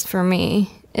catalyst for me,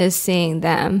 is seeing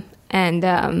them.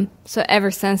 And so ever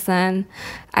since then,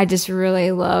 I just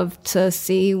really love to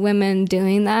see women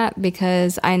doing that,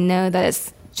 because I know that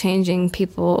it's changing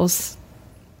people's,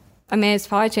 I mean, it's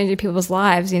probably changing people's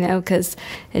lives, you know, because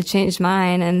it changed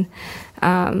mine.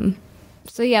 And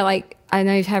so, yeah, like, I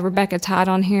know you've had Rebecca Todd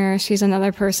on here. She's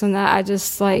another person that I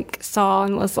just, like, saw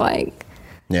and was like,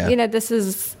 you know, this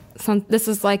is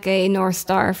like a North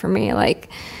Star for me. Like,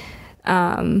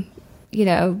 you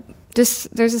know,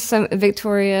 just there's just some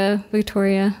Victoria,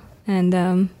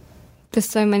 and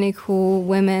just so many cool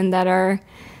women that are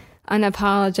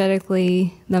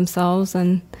unapologetically themselves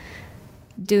and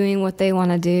doing what they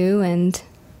want to do, and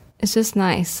it's just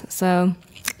nice. So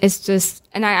it's just,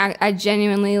 and I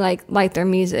genuinely like their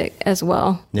music as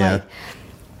well. Yeah. Like,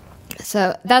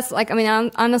 so that's, like, I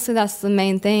mean, honestly, that's the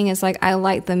main thing, is, like, I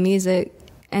like the music,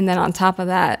 and then on top of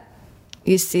that,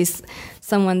 you see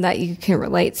someone that you can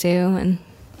relate to, and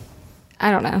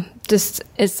I don't know, just,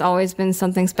 it's always been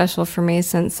something special for me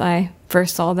since I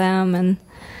first saw them. And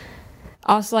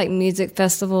also, like, music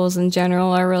festivals in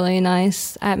general are really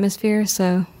nice atmosphere,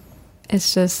 so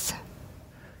it's just,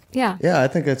 yeah. Yeah, I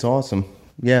think that's awesome.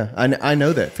 Yeah, I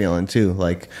know that feeling too.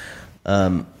 Like,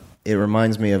 it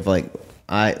reminds me of, like,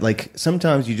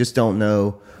 sometimes you just don't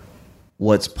know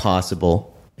what's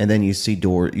possible, and then you see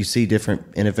different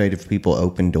innovative people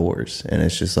open doors, and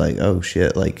it's just like, oh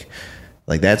shit, like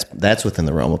that's within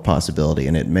the realm of possibility,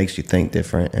 and it makes you think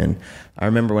different. And I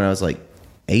remember when I was like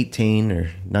 18 or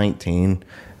 19,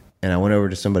 and I went over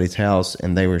to somebody's house,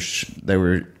 and they were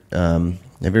have you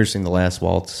ever seen The Last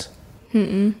Waltz?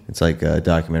 Mm-mm. It's like a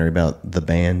documentary about the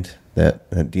band that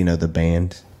do you know the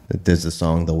band that does the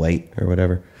song The Wait or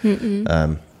whatever?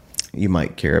 You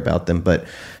might care about them, but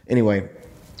anyway,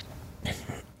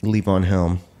 Levon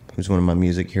Helm, who's one of my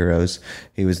music heroes,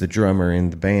 he was the drummer in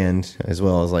the band as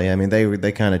well. As, like, I mean,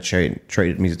 they kind of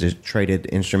traded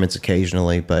instruments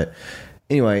occasionally, but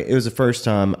anyway, it was the first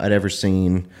time I'd ever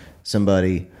seen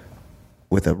somebody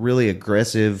with a really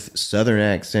aggressive Southern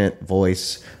accent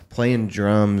voice playing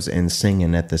drums and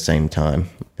singing at the same time.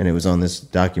 And it was on this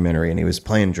documentary, and he was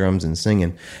playing drums and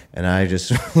singing, and I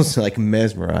just was, like,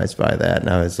 mesmerized by that. And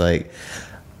I was like,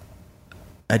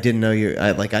 I didn't know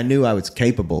I knew I was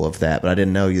capable of that, but I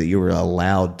didn't know that you were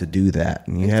allowed to do that.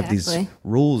 And you have these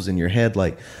rules in your head,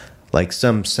 like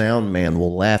some sound man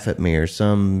will laugh at me, or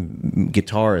some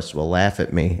guitarist will laugh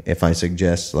at me if I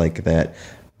suggest, like, that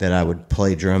I would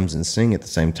play drums and sing at the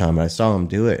same time. And I saw him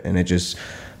do it, and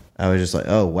I was just like,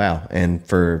 oh wow. And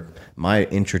for my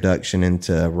introduction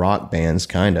into rock bands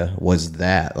kind of was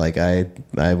that, like,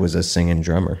 I was a singing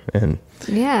drummer, and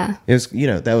yeah, it was, you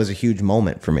know, that was a huge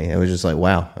moment for me. It was just like,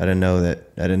 wow, I didn't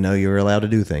know you were allowed to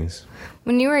do things.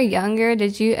 When you were younger,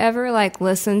 did you ever, like,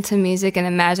 listen to music and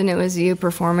imagine it was you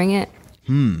performing it?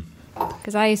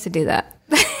 Because I used to do that.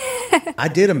 I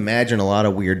did imagine a lot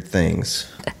of weird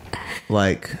things.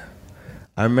 Like,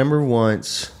 I remember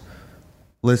once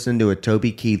listening to a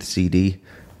Toby Keith CD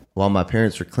while my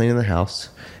parents were cleaning the house,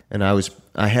 and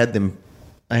I had them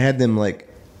like,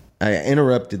 I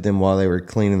interrupted them while they were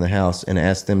cleaning the house and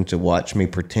asked them to watch me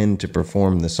pretend to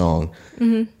perform the song.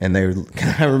 Mm-hmm. And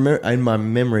I remember in my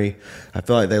memory, I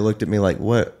felt like they looked at me like,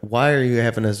 "What? Why are you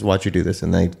having us watch you do this?"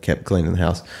 And they kept cleaning the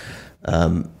house.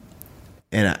 And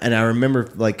I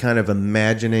remember, like, kind of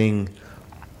imagining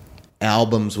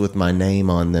albums with my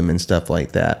name on them and stuff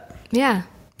like that. Yeah.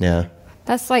 Yeah.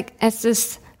 That's, like, it's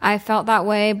just, I felt that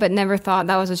way, but never thought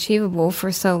that was achievable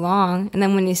for so long. And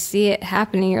then when you see it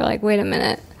happening, you're like, wait a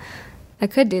minute, I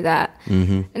could do that.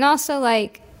 Mm-hmm. And also,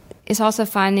 like, it's also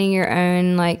finding your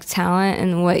own, like, talent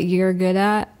and what you're good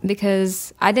at,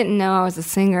 because I didn't know I was a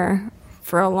singer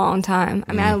for a long time.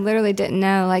 I mean, I literally didn't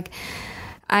know. Like,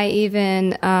 I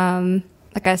even,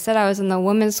 like I said, I was in the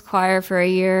women's choir for a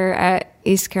year at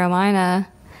East Carolina,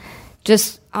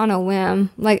 just on a whim.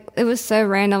 Like, it was so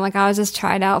random. Like, I was just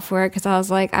tried out for it because I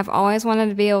was like, I've always wanted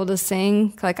to be able to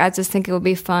sing. Like, I just think it would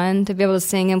be fun to be able to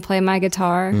sing and play my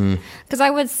guitar. Because I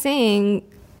would sing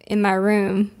in my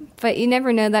room, but you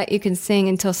never know that you can sing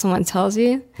until someone tells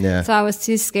you. Yeah. So I was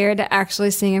too scared to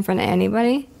actually sing in front of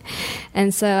anybody.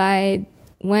 And so I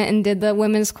went and did the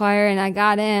women's choir, and I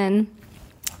got in.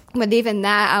 But even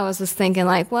that, I was just thinking,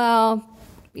 like, well,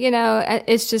 you know,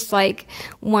 it's just like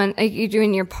you're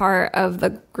doing your part of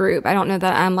the group. I don't know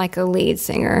that I'm like a lead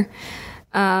singer.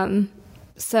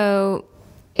 So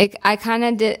I kind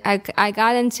of did, I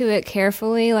got into it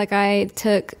carefully. Like, I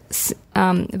took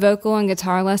vocal and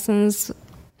guitar lessons,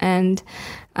 and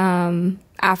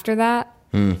after that,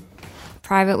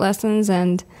 private lessons.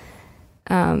 And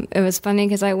it was funny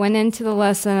because I went into the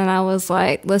lesson and I was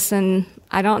like, listen,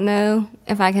 I don't know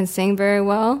if I can sing very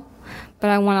well, but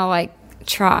I want to like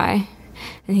try.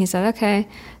 And he said, okay.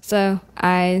 So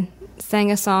I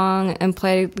sang a song and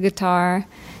played the guitar,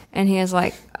 and he was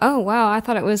like, oh wow, I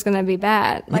thought it was going to be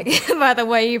bad, like by the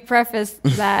way you prefaced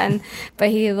that. But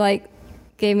he like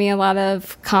gave me a lot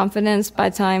of confidence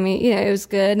by telling me, you know, it was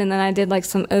good. And then I did like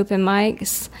some open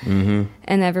mics, and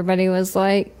everybody was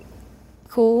like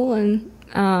cool.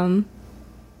 And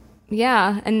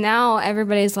yeah, and now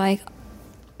everybody's like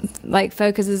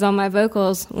focuses on my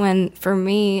vocals, when for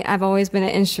me, I've always been an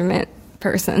instrument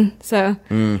person. So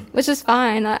which is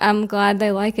fine. I'm glad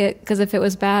they like it, because if it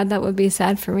was bad, that would be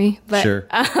sad for me. But Sure.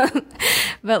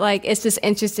 but like, it's just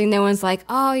interesting. No one's like,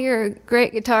 oh, you're a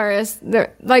great guitarist.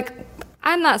 They're like,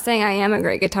 I'm not saying I am a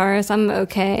great guitarist. I'm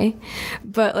okay.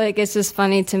 But like, it's just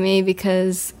funny to me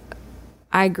because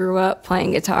I grew up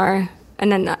playing guitar,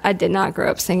 and then I did not grow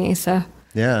up singing. So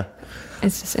Yeah.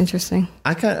 it's just interesting.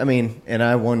 And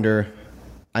I wonder,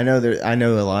 I know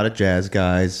a lot of jazz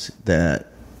guys that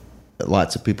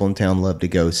lots of people in town love to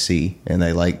go see, and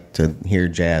they like to hear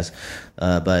jazz.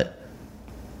 But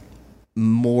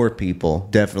more people,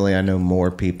 definitely, I know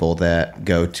more people that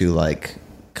go to like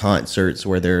concerts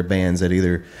where there are bands that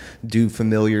either do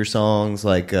familiar songs,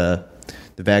 like the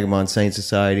Vagabond Saint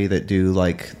Society, that do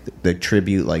like the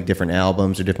tribute, like different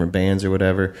albums or different bands or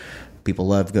whatever. People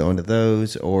love going to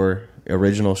those, or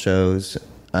original shows.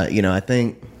 I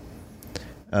think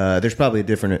there's probably a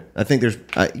different. I think there's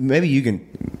maybe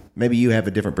you have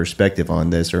a different perspective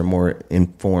on this, or a more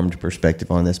informed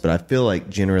perspective on this. But I feel like,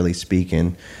 generally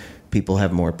speaking, people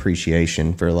have more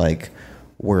appreciation for like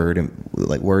words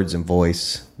and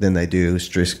voice than they do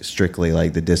strictly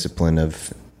like the discipline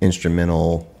of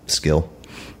instrumental skill.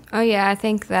 Oh yeah, I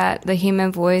think that the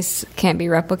human voice can't be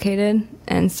replicated,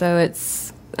 and so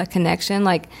it's a connection.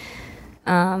 Like,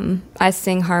 I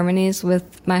sing harmonies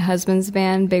with my husband's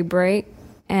band, Big Break,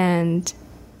 and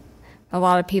a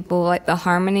lot of people, like, the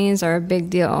harmonies are a big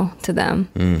deal to them.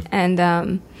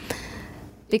 And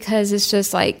because it's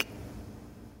just like,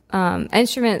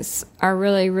 instruments are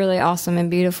really, really awesome and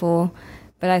beautiful,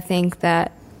 but I think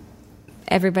that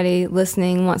everybody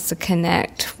listening wants to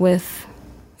connect with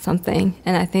something,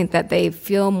 and I think that they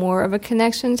feel more of a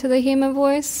connection to the human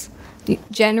voice,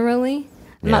 generally.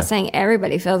 I'm not saying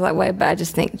everybody feels that way, but I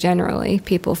just think generally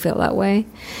people feel that way.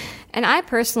 And I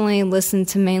personally listen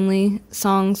to mainly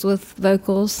songs with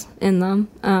vocals in them.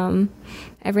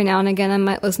 Every now and again I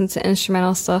might listen to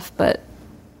instrumental stuff, but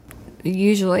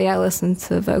usually I listen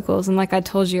to vocals. And like I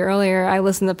told you earlier, I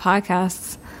listen to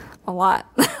podcasts a lot,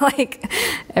 like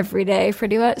every day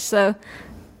pretty much. So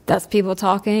that's people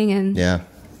talking, and Yeah.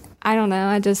 I don't know.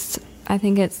 I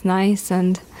think it's nice.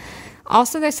 And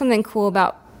also there's something cool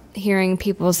about hearing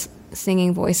people's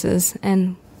singing voices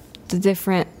and the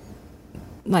different,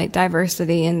 like,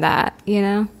 diversity in that, you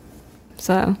know?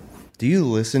 So. Do you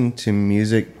listen to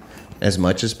music as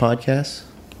much as podcasts?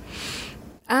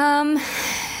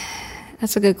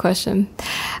 That's a good question.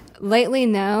 Lately,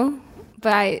 no,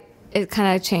 but it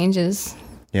kind of changes.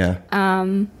 Yeah.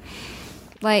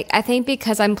 Like, I think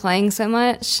because I'm playing so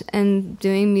much and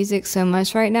doing music so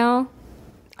much right now,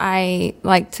 I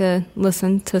like to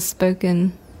listen to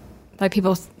spoken, like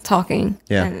people talking.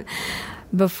 Yeah. And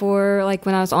before, like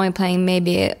when I was only playing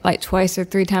maybe like twice or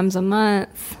three times a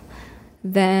month,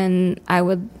 then I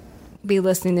would be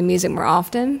listening to music more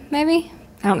often, maybe.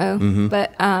 I don't know.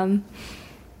 But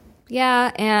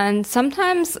yeah, and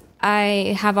sometimes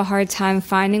I have a hard time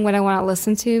finding what I want to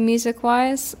listen to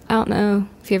music-wise. I don't know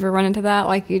if you ever run into that,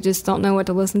 like you just don't know what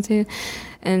to listen to.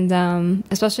 And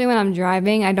especially when I'm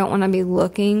driving, I don't want to be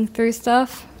looking through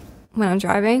stuff when I'm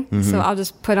driving. So I'll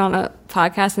just put on a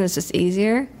podcast and it's just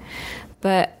easier.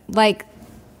 But like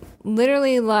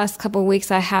literally the last couple of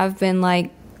weeks, I have been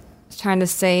like trying to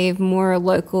save more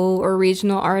local or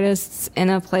regional artists in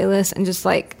a playlist and just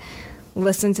like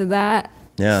listen to that.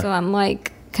 Yeah. So I'm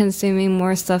like consuming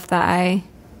more stuff that I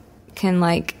can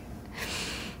like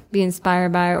be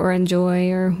inspired by or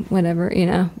enjoy or whatever, you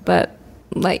know. But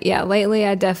like, yeah, lately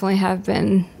I definitely have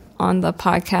been on the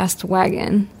podcast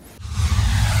wagon.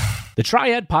 The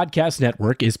Triad Podcast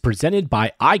Network is presented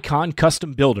by Icon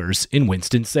Custom Builders in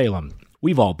Winston-Salem.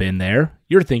 We've all been there.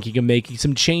 You're thinking of making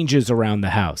some changes around the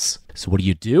house. So what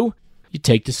do? You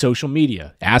take to social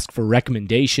media, ask for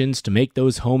recommendations to make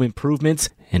those home improvements,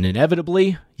 and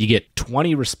inevitably, you get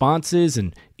 20 responses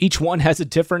and each one has a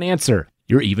different answer.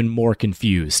 You're even more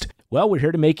confused. Well, we're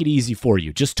here to make it easy for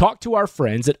you. Just talk to our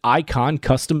friends at Icon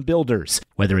Custom Builders.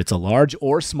 Whether it's a large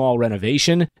or small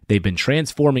renovation, they've been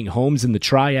transforming homes in the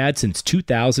Triad since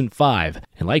 2005.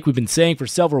 And like we've been saying for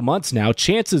several months now,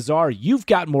 chances are you've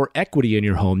got more equity in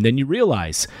your home than you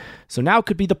realize. So now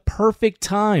could be the perfect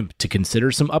time to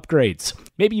consider some upgrades.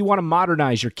 Maybe you want to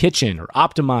modernize your kitchen or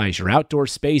optimize your outdoor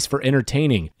space for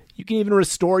entertaining. You can even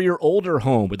restore your older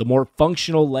home with a more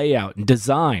functional layout and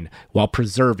design while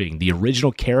preserving the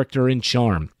original character and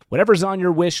charm. Whatever's on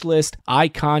your wish list,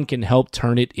 Icon can help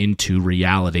turn it into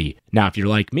reality. Now, if you're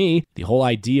like me, the whole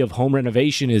idea of home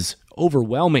renovation is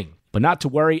overwhelming. But not to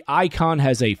worry, Icon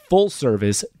has a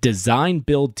full-service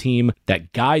design-build team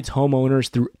that guides homeowners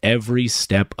through every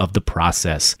step of the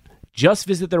process. Just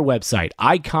visit their website,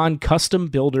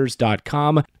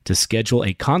 iconcustombuilders.com, to schedule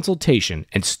a consultation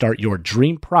and start your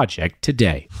dream project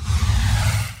today.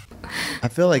 I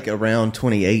feel like around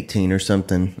 2018 or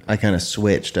something, I kind of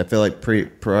switched. I feel like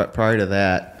prior to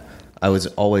that, I was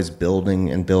always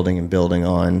building on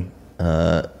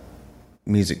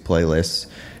music playlists.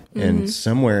 And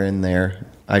somewhere in there,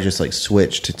 I just like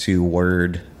switched to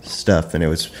word stuff, and it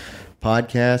was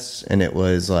podcasts, and it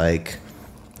was like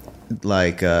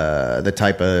the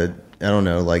type of, I don't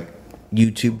know, like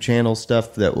YouTube channel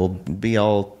stuff that will be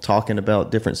all talking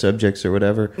about different subjects or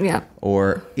whatever. Yeah.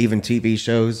 Or even TV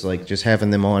shows, like just having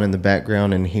them on in the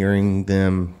background and hearing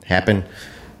them happen.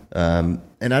 And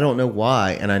I don't know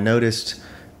why. And I noticed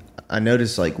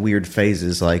like weird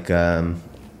phases, like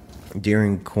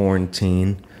during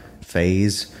quarantine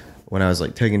phase, when I was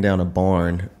like taking down a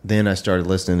barn, then I started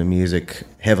listening to music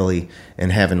heavily and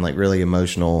having like really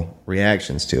emotional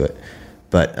reactions to it.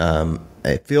 But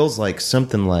it feels like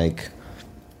something like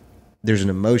there's an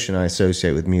emotion I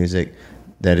associate with music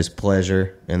that is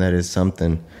pleasure, and that is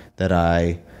something that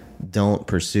I don't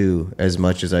pursue as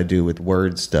much as I do with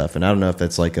word stuff. And I don't know if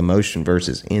that's like emotion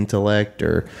versus intellect,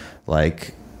 or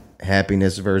like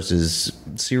happiness versus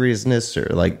seriousness, or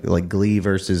like glee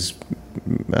versus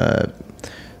I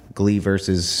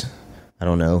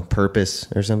don't know, purpose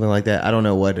or something like that. I don't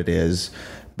know what it is,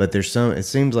 but it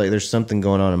seems like there's something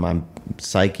going on in my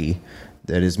psyche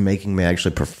that is making me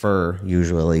actually prefer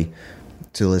usually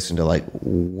to listen to like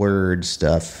word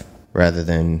stuff rather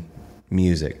than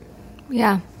music.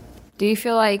 yeah. Do you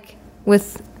feel like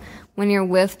when you're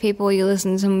with people, you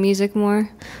listen to music more?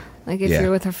 Like if Yeah.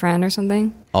 you're with a friend or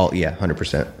something? Oh yeah,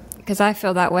 100%. Because I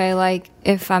feel that way. Like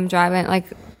if I'm driving, like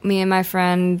me and my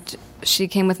friend, she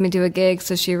came with me to a gig,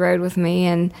 so she rode with me,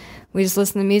 and we just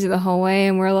listened to music the whole way,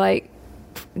 and we're like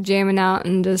jamming out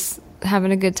and just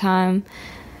having a good time.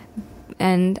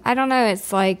 And I don't know,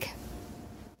 it's like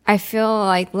I feel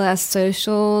like less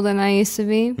social than I used to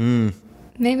be.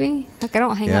 Maybe. Like I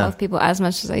don't hang Yeah. out with people as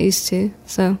much as I used to.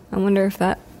 So I wonder if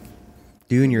that.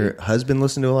 Do you and your husband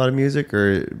listen to a lot of music,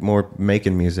 or more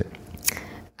making music?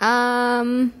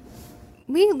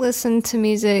 We listen to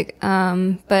music,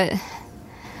 but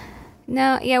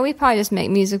no, yeah, we probably just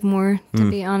make music more, to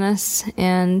be honest.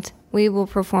 And we will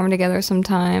perform together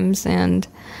sometimes, and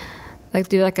like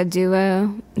do like a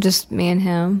duo, just me and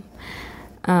him.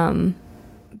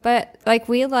 But like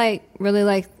we really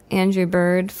like Andrew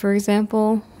Bird, for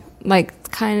example,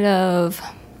 like kind of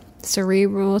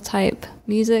cerebral type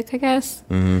music, I guess,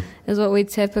 is what we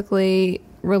typically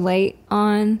relate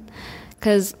on,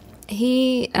 because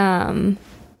he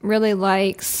really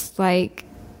likes like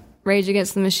Rage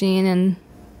Against the Machine and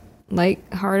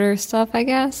like harder stuff, I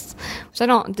guess, which I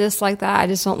don't dislike that. I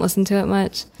just don't listen to it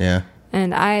much. Yeah.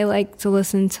 And I like to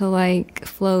listen to like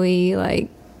flowy like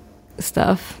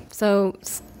stuff. So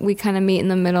we kind of meet in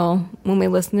the middle when we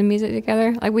listen to music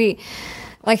together.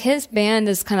 Like his band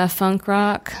is kind of funk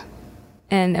rock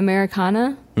and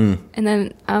Americana. And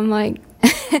then I'm like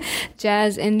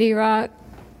jazz indie rock.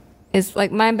 It's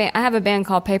like my band. I have a band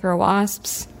called Paper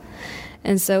Wasps.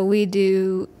 And so we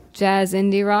do jazz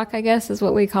indie rock, I guess is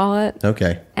what we call it.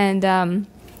 Okay. And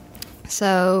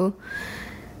so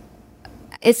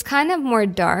it's kind of more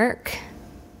dark.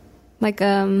 Like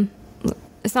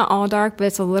it's not all dark, but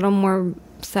it's a little more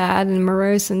sad and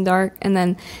morose and dark. And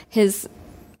then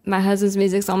my husband's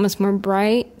music's almost more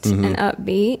bright and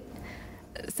upbeat.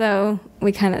 So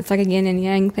we kind of, it's like a yin and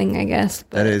yang thing, I guess.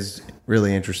 But That is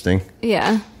really interesting,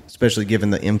 yeah. especially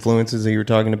given the influences that you were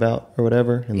talking about or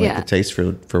whatever, and like Yeah. the taste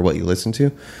for what you listen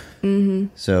to. Mm-hmm.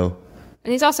 So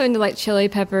And he's also into like Chili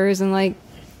Peppers and like,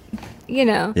 you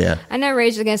know. Yeah. I know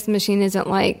Rage Against the Machine isn't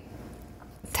like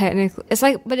technically, it's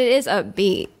like, but it is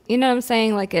upbeat. You know what I'm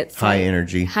saying? Like it's high like,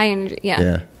 energy. High energy. Yeah.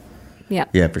 Yeah. Yeah.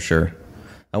 Yeah, for sure.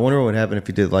 I wonder what would happen if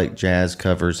you did like jazz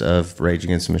covers of Rage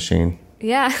Against the Machine.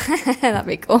 Yeah. That'd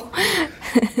be cool.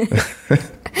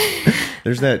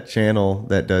 There's that channel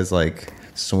that does like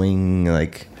swing,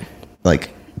 like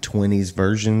 20s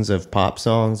versions of pop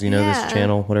songs. You know Yeah. this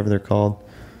channel, whatever they're called.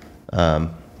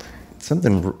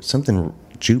 Something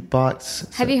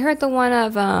jukebox. Have you heard the one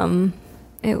of,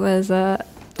 it was,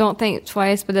 Don't Think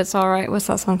Twice, but It's Alright. What's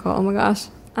that song called? Oh my gosh.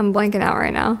 I'm blanking out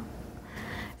right now.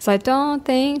 It's like, don't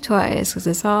think twice, because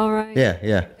it's alright. Yeah,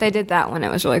 yeah, They did that one. It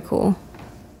was really cool.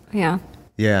 Yeah.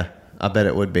 yeah. I bet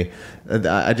it would be.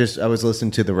 I was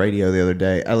listening to the radio the other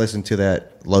day. I listened to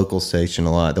that local station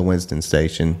a lot, the Winston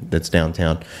station that's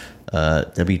downtown,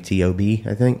 WTOB,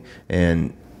 I think,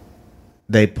 and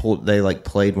they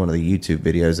played one of the YouTube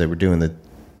videos. They were doing the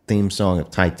theme song of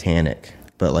Titanic,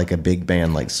 but like a big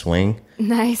band like swing.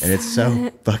 Nice. And it's so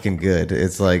fucking good.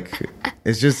 It's like,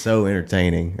 it's just so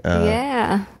entertaining.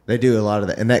 Yeah. They do a lot of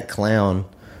that. And that clown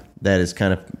that is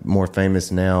kind of more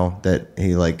famous now, that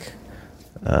he like,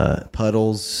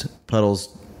 Puddles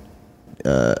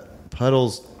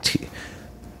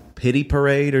Pity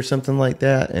Parade or something like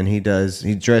that. And he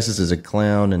dresses as a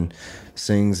clown and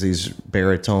sings these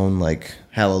baritone like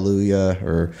Hallelujah,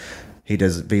 or he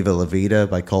does Viva La Vida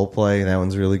by Coldplay. That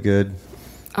one's really good.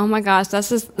 Oh my gosh,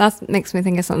 that makes me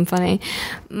think of something funny.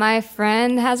 My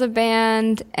friend has a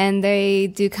band, and they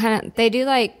do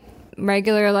like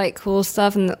regular like cool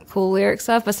stuff and cool lyric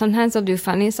stuff, but sometimes they'll do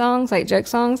funny songs, like joke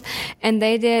songs. And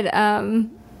they did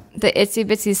the Itsy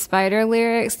Bitsy Spider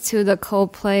lyrics to the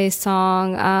Coldplay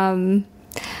song.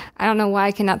 I don't know why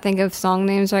I cannot think of song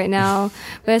names right now,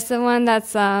 but it's the one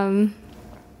that's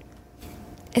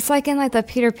it's like in like the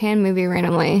Peter Pan movie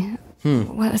randomly.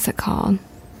 What is it called?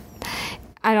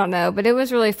 I don't know, but it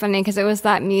was really funny because it was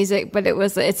that music, but it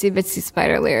was the Itsy Bitsy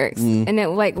Spider lyrics, and it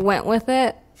like went with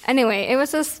it. Anyway, it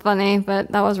was just funny,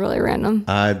 but that was really random.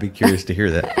 I'd be curious to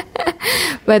hear that.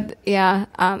 But yeah,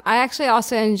 I actually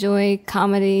also enjoy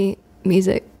comedy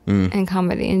music and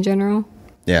comedy in general.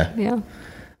 Yeah. Yeah.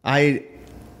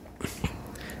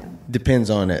 Depends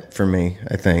on it for me,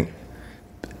 I think.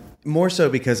 More so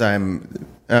because I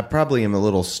probably am a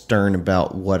little stern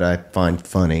about what I find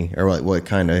funny, or like what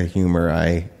kind of humor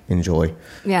I enjoy.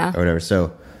 Yeah. Or whatever.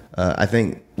 So I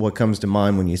think what comes to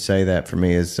mind when you say that for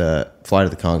me is Flight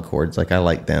of the Conchords. Like, I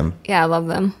like them. Yeah, I love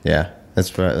them. Yeah. That's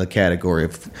the category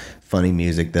of funny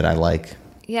music that I like.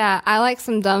 Yeah, I like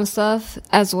some dumb stuff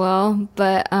as well,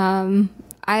 but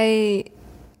I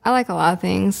like a lot of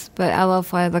things, but I love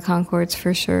Flight of the Conchords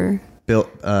for sure.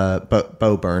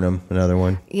 Bo Burnham, another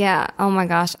one. Yeah. Oh my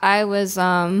gosh. I was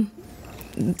so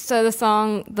the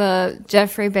song, the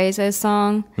Jeffrey Bezos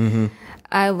song,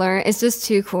 I learned it's just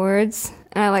 2 chords,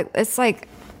 and it's like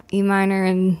E minor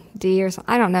and D or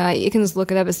something. I don't know. You can just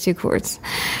look it up. It's 2 chords,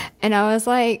 and I was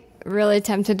like really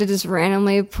tempted to just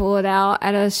randomly pull it out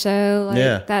at a show,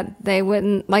 that they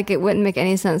wouldn't it wouldn't make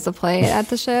any sense to play it at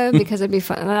the show because it'd be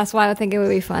fun. That's why I think it would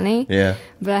be funny. Yeah.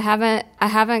 But I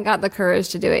haven't got the courage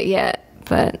to do it yet.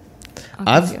 But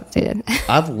I'll keep you updated.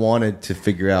 I've wanted to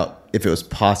figure out if it was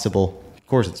possible. Of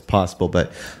course, it's possible,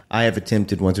 but I have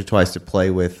attempted once or twice to play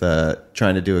with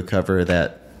trying to do a cover of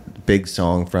that big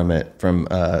song from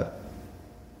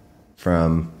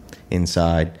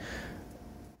Inside.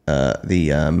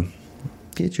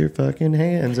 Get your fucking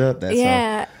hands up.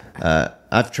 That song.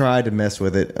 I've tried to mess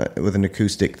with it with an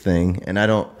acoustic thing, and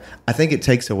I think it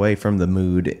takes away from the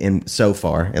mood. In so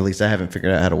far, at least, I haven't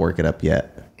figured out how to work it up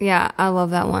yet. Yeah, I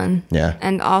love that one. Yeah.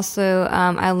 And also,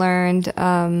 I learned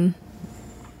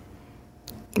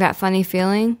That Funny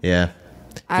Feeling. Yeah.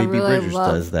 I Phoebe really Bridgers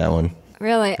love- does that one.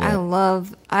 Really, Yeah.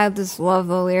 I just love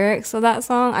the lyrics of that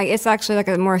song. It's actually like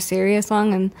a more serious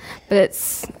song, but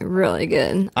it's really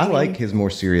good. I like his more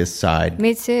serious side.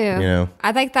 Me too. You know?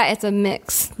 I think that it's a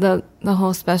mix. The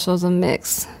whole special is a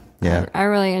mix. Yeah. I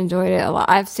really enjoyed it a lot.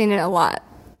 I've seen it a lot.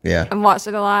 Yeah. I've watched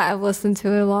it a lot. I've listened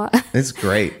to it a lot. It's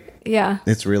great. Yeah.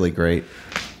 It's really great.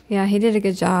 Yeah, he did a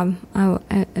good job.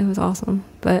 It was awesome.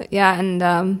 But yeah,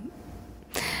 and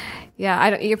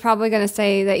you're probably going to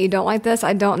say that you don't like this.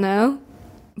 I don't know.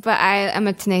 But I am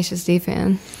a Tenacious D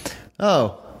fan.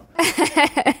 Oh.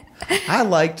 I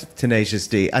liked Tenacious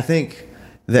D. I think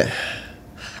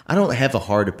I don't have a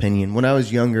hard opinion. When I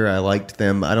was younger, I liked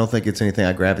them. I don't think it's anything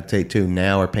I gravitate to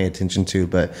now or pay attention to.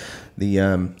 But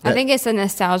I think it's a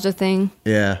nostalgia thing.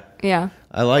 Yeah. Yeah.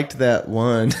 I liked that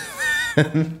one.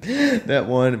 That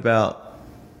one about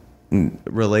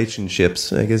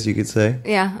relationships, I guess you could say.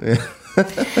 Yeah.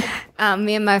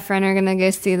 Me and my friend are gonna go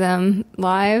see them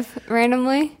live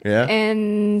randomly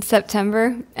in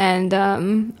September, and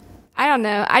I don't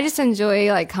know. I just enjoy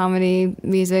like comedy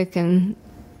music, and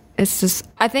it's just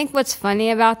I think what's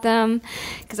funny about them,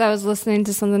 because I was listening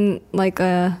to something like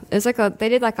they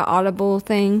did like an Audible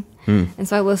thing, and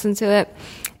so I listened to it.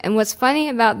 And what's funny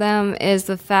about them is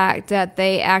the fact that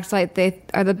they act like they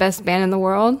are the best band in the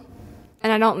world.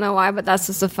 And I don't know why, but that's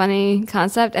just a funny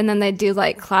concept. And then they do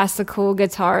like classical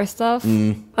guitar stuff.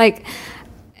 Like,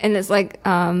 and it's like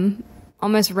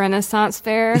almost Renaissance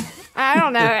fair. I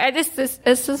don't know.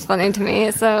 It's just funny to me.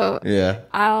 So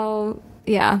I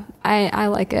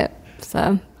like it.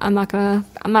 So I'm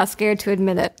not scared to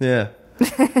admit it. Yeah.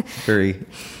 Very,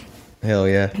 hell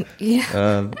yeah.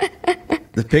 Yeah.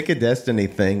 The Pick a Destiny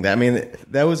thing. I mean,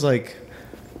 that was like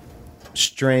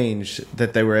strange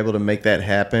that they were able to make that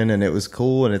happen, and it was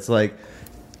cool. And it's like,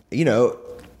 you know,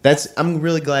 I'm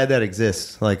really glad that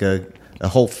exists. Like a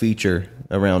whole feature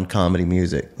around comedy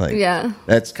music. Like,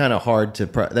 that's kind of hard to.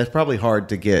 That's probably hard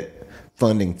to get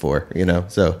funding for. You know,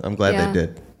 so I'm glad they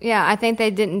did. Yeah, I think they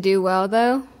didn't do well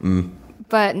though.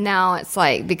 But now it's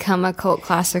like become a cult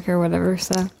classic or whatever.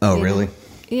 So. Oh, really?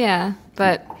 Yeah,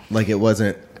 but like it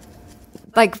wasn't.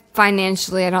 Like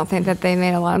financially, I don't think that they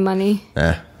made a lot of money.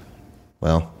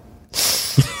 Well.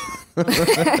 But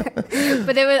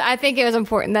I think it was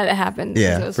important that it happened.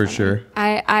 Yeah, it for funny. sure.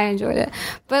 I enjoyed it.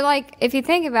 But like, if you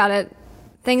think about it,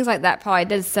 things like that probably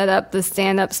did set up the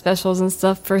stand-up specials and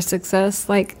stuff for success.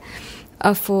 Like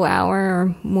a full hour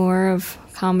or more of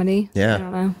comedy. Yeah. I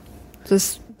don't know.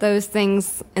 Just those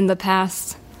things in the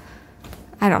past.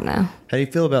 I don't know. How do you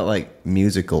feel about like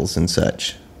musicals and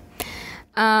such?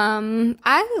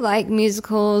 I like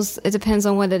musicals. It depends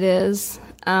on what it is.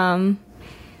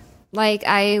 Like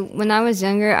when I was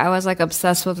younger, I was like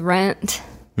obsessed with Rent.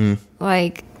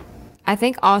 Like, I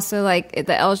think also like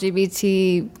the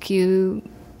LGBTQ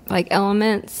like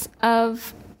elements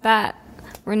of that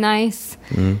were nice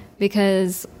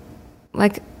because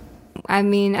like, I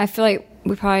mean, I feel like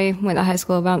we probably went to high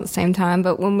school about the same time,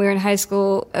 but when we were in high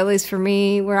school, at least for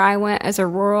me, where I went as a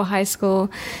rural high school,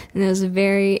 and it was there's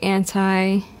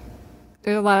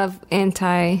a lot of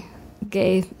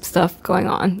anti-gay stuff going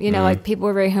on, you know, like people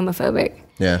were very homophobic.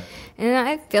 Yeah. And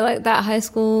I feel like that high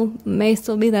school may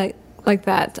still be like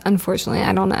that, unfortunately,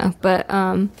 I don't know. But,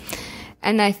 and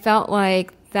I felt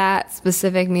like that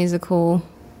specific musical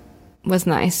was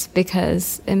nice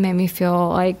because it made me feel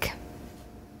like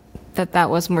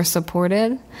that was more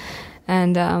supported,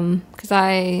 and because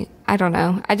I don't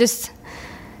know, I just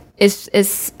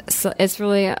it's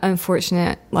really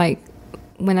unfortunate. Like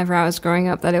whenever I was growing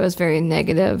up, that it was very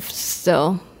negative.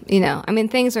 Still, you know, I mean,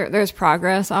 there's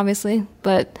progress obviously,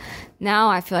 but now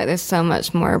I feel like there's so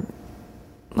much more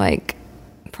like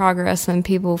progress, and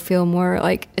people feel more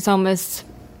like it's almost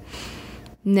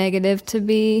negative to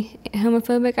be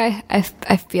homophobic.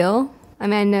 I feel. I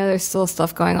mean, I know there's still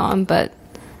stuff going on, but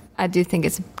I do think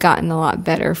it's gotten a lot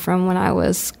better from when I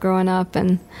was growing up,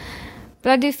 but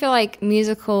I do feel like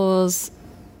musicals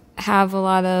have a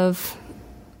lot of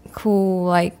cool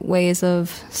like ways of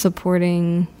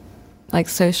supporting like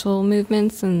social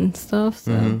movements and stuff.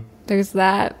 So there's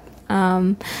that.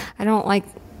 I don't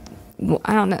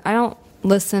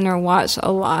listen or watch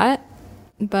a lot,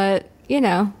 but you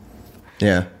know,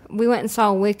 we went and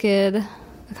saw Wicked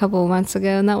a couple of months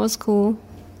ago, and that was cool.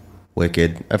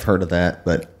 Wicked. I've heard of that,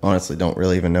 but honestly don't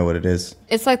really even know what it is.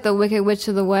 It's like the Wicked Witch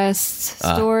of the West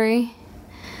story,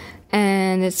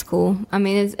 and it's cool. I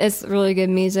mean, it's really good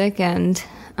music, and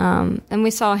we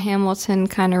saw Hamilton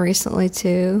kind of recently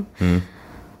too.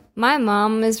 My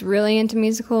mom is really into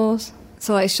musicals,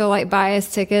 so like she'll like buy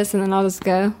us tickets, and then I'll just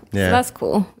go. Yeah, so that's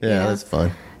cool. Yeah, you know? That's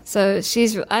fun. So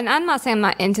and I'm not saying I'm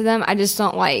not into them. I just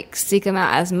don't like seek them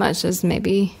out as much as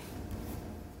maybe,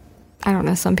 I don't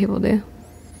know, some people do.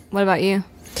 What about you?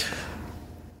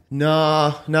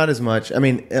 No, not as much. I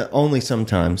mean, only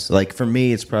sometimes. Like for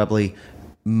me, it's probably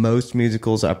most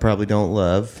musicals I probably don't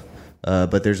love,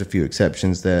 but there's a few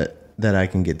exceptions that I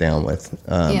can get down with.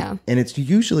 And it's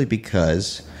usually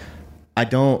because I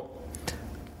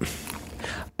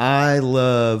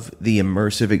love the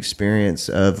immersive experience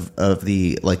of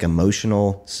the like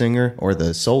emotional singer or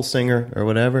the soul singer or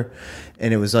whatever.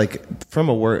 And it was like from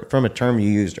a term you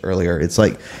used earlier, it's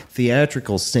like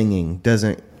theatrical singing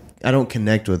doesn't I don't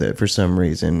connect with it for some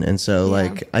reason. And so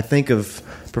like I think of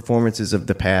performances of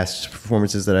the past,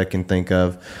 performances that I can think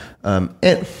of.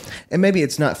 And maybe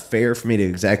it's not fair for me to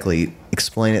exactly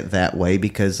explain it that way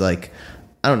because like,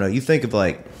 I don't know, you think of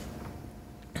like,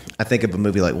 I think of a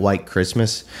movie like White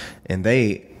Christmas and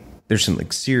there's some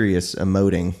like serious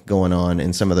emoting going on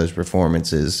in some of those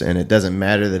performances. And it doesn't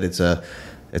matter that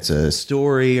it's a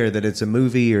story or that it's a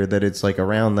movie or that it's like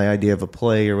around the idea of a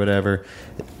play or whatever.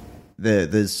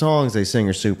 The songs they sing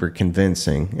are super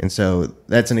convincing. And so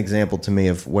that's an example to me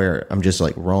of where I'm just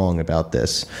like wrong about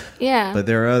this. Yeah. But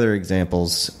there are other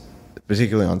examples,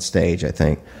 particularly on stage, I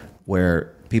think,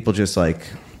 where people just like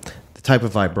the type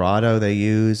of vibrato they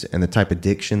use and the type of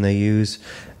diction they use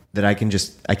that I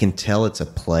can tell it's a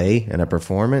play and a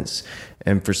performance.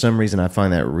 And for some reason I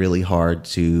find that really hard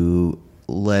to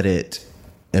let it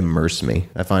immerse me.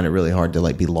 I find it really hard to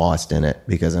like be lost in it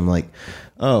because I'm like,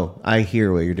 oh, I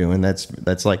hear what you're doing.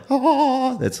 That's like,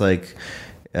 oh, that's like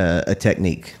a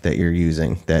technique that you're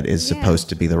using that is supposed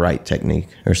to be the right technique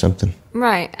or something.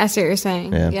 Right. I see what you're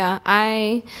saying. Yeah.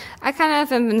 I kind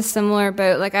of am in a similar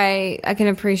boat. Like I can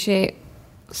appreciate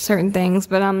certain things,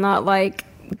 but I'm not like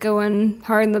going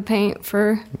hard in the paint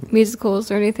for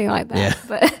musicals or anything like that. Yeah.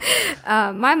 But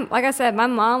like I said, my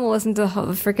mom will listen to the whole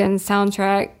freaking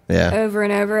soundtrack over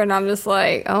and over, and I'm just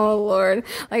like, oh Lord.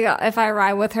 Like if I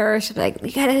ride with her, she'll be like,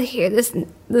 "We gotta hear this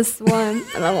one,"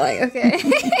 and I'm like,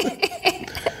 okay.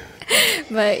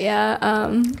 But yeah,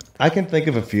 I can think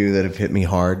of a few that have hit me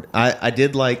hard. I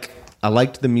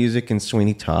liked the music in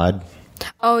Sweeney Todd.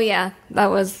 Oh yeah, I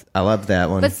loved that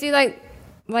one. But see, like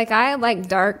I like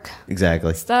dark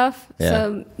stuff. Yeah.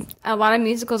 So a lot of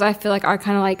musicals I feel like are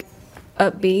kind of like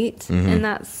upbeat, and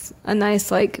that's a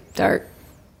nice like dark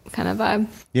kind of vibe.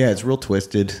 Yeah, it's real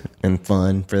twisted and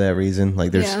fun for that reason.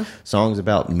 Like there's songs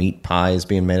about meat pies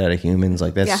being made out of humans.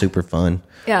 Like that's super fun.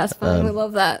 Yeah, it's fun. We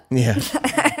love that. Yeah.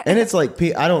 And it's like,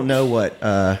 I don't know what,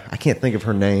 I can't think of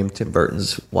her name, Tim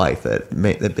Burton's wife, that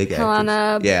big actress.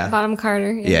 Helena Bonham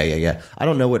Carter. Yeah. I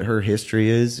don't know what her history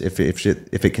is, if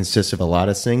it consists of a lot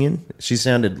of singing. She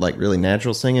sounded like really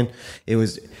natural singing. It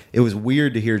was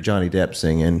weird to hear Johnny Depp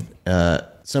singing.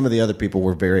 Some of the other people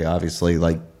were very obviously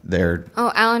like they're...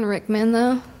 Oh, Alan Rickman,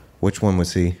 though. Which one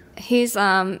was he? He's,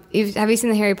 have you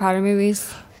seen the Harry Potter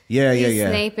movies? Yeah.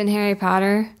 Snape in Harry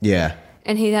Potter. Yeah.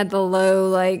 And he had the low,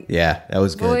 like... Yeah, that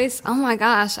was good. Voice. Oh, my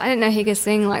gosh. I didn't know he could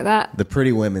sing like that. The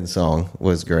Pretty Women song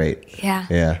was great. Yeah.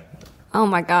 Yeah. Oh,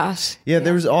 my gosh. Yeah,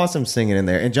 there was awesome singing in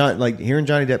there. And hearing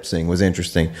Johnny Depp sing was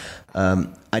interesting.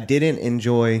 I didn't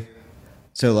enjoy...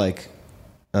 So, like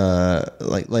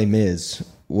Les Mis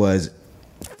was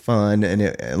fun. And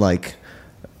it,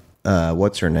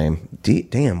 what's her name?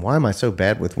 Damn, why am I so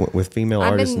bad with female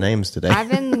artist names today? I've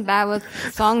been bad with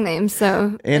song names,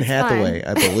 so Anne Hathaway,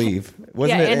 I believe.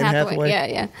 Wasn't it Anne Hathaway?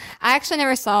 Yeah. I actually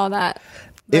never saw that,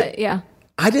 but yeah.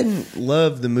 I didn't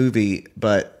love the movie,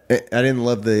 but I didn't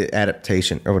love the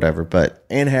adaptation or whatever. But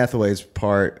Anne Hathaway's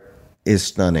part is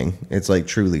stunning. It's like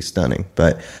truly stunning.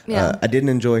 But I didn't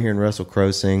enjoy hearing Russell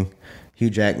Crowe sing. Hugh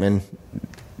Jackman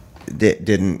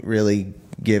didn't really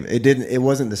it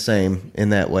wasn't the same in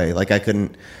that way. Like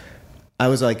I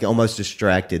was like almost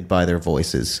distracted by their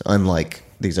voices, unlike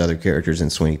these other characters in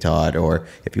Sweeney Todd, or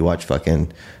if you watch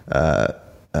fucking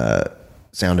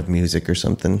Sound of Music or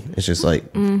something. It's just like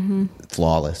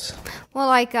flawless. Well,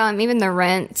 like even the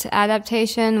Rent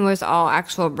adaptation was all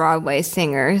actual Broadway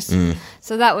singers.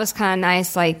 So that was kind of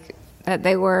nice, like that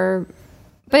they were,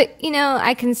 but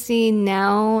I can see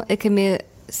now it can be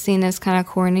seen as kind of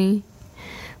corny.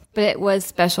 But it was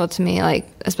special to me, like,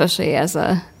 especially as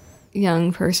a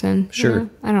young person. Sure.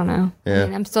 I don't know. Yeah. I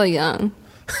mean, I'm still young.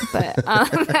 But,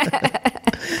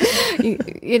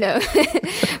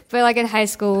 but like in high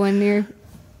school when you're,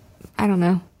 I don't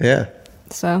know. Yeah.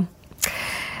 So,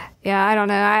 yeah, I don't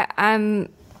know.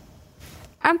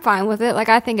 I'm fine with it. Like,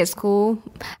 I think it's cool.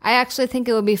 I actually think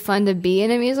it would be fun to be in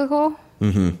a musical.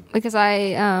 Because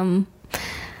I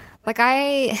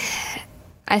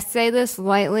say this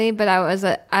lightly, but I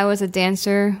was a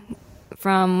dancer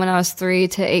from when I was 3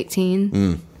 to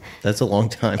 18. That's a long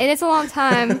time. It is a long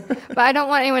time, but I don't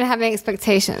want anyone to have any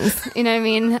expectations. You know what I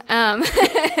mean?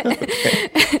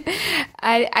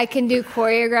 I can do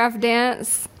choreographed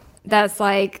dance. That's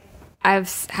like I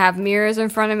have mirrors in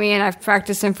front of me, and I've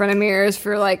practiced in front of mirrors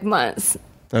for like months.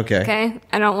 Okay.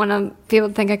 I don't want people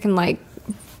to think I can like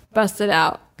bust it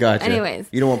out. Gotcha. Anyways.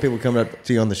 You don't want people coming up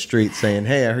to you on the street saying,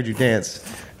 "Hey, I heard you dance.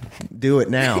 Do it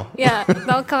now." Yeah,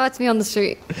 they'll come up to me on the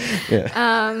street.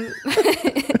 Yeah.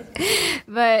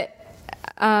 But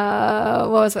what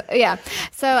was it? Yeah.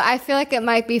 So I feel like it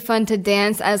might be fun to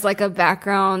dance as like a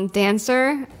background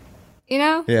dancer you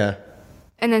know? Yeah.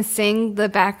 And then sing the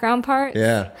background part.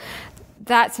 Yeah.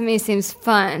 That to me seems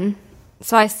fun.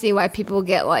 So I see why people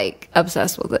get like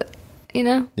obsessed with it, you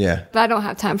know? Yeah. But I don't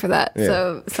have time for that. Yeah.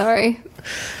 So sorry.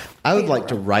 I would like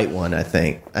to write one, I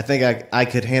think. I think I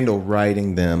could handle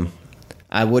writing them.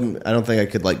 I don't think I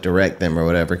could like direct them or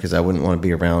whatever because I wouldn't want to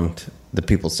be around the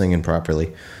people singing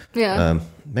properly. Yeah.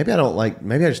 Maybe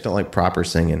I just don't like proper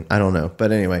singing. I don't know.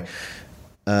 But anyway.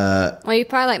 Well, you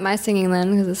probably like my singing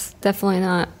then because it's definitely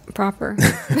not proper.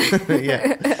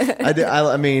 Yeah.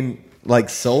 I mean, like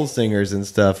soul singers and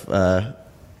stuff are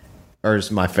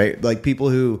just my favorite. Like people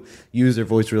who use their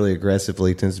voice really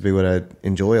aggressively tends to be what I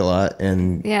enjoy a lot.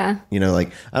 And, Yeah. you know,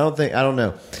 like, I don't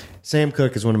know. Sam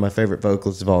Cooke is one of my favorite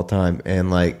vocalists of all time. And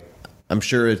like, I'm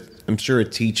sure a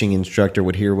teaching instructor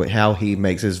would hear how he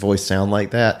makes his voice sound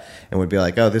like that and would be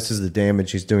like, oh, this is the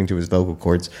damage he's doing to his vocal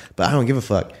cords. But I don't give a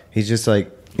fuck. He's just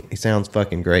like, he sounds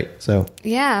fucking great. So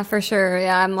Yeah, for sure.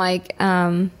 Yeah, I'm like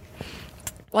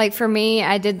for me,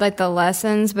 I did like the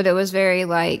lessons, but it was very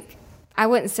like, I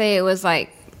wouldn't say it was like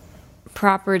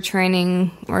proper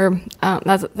training or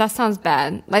that sounds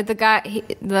bad. Like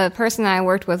the person I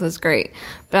worked with was great,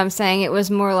 but I'm saying it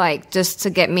was more like just to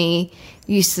get me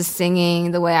used to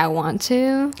singing the way I want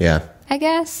to. yeah. I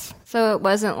guess. So it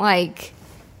wasn't like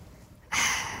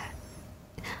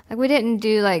we didn't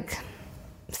do like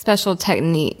special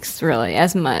techniques really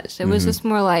as much. It was just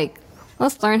more like,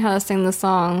 let's learn how to sing the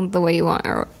song the way you want,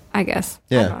 or I guess.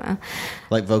 Yeah. I don't know.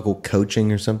 Like vocal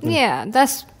coaching or something. Yeah,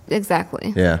 that's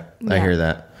exactly. Yeah. I Yeah. hear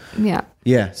that. Yeah.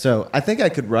 Yeah, so I think I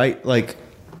could write, like,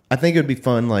 I think it would be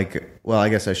fun, like, well, I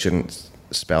guess I shouldn't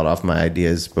spout off my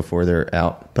ideas before they're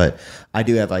out, but I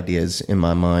do have ideas in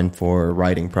my mind for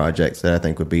writing projects that I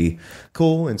think would be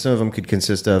cool, and some of them could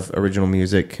consist of original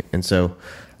music, and so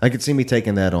I could see me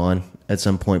taking that on at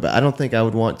some point, but I don't think I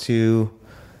would want to,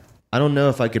 I don't know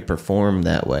if I could perform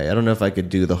that way. I don't know if I could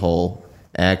do the whole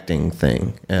acting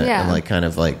thing and like, kind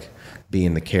of like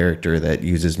being the character that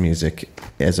uses music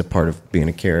as a part of being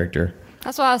a character.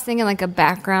 That's why I was thinking like a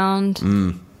background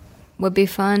would be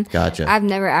fun. Gotcha. I've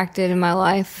never acted in my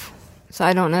life, so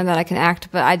I don't know that I can act,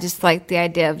 but I just like the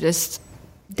idea of just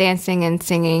dancing and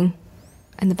singing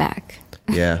in the back.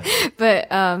 Yeah. But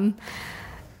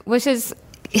which is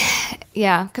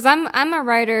yeah, because I'm a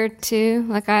writer too.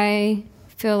 Like I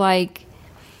feel like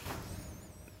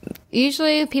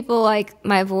usually people like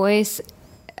my voice.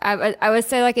 I would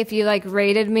say like if you like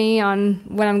rated me on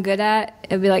what I'm good at,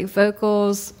 it'd be like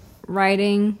vocals,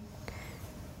 writing,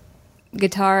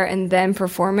 guitar, and then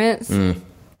performance.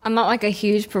 I'm not like a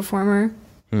huge performer.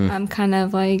 I'm kind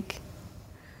of like,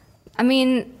 I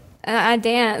mean, I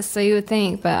dance, so you would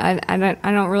think, but I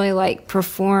don't really like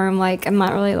perform. Like I'm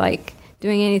not really like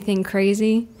doing anything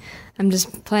crazy. I'm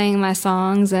just playing my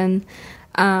songs and,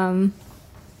 you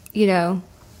know.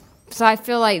 So I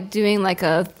feel like doing like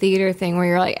a theater thing where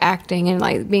you're like acting and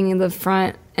like being in the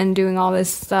front and doing all this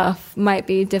stuff might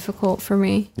be difficult for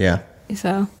me. Yeah.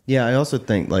 So Yeah, I also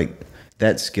think like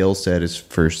that skill set is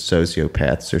for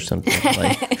sociopaths or something.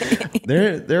 Like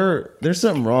there's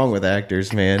something wrong with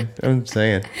actors, man. I'm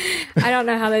saying. I don't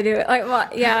know how they do it. Like, well,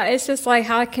 yeah, it's just like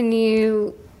how can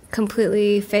you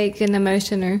completely fake an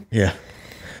emotion or Yeah.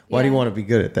 Why do you Yeah. want to be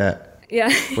good at that? yeah.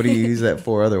 What do you use that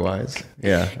for otherwise?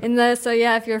 Yeah. And so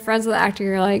yeah, if you're friends with an actor,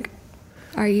 you're like,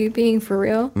 are you being for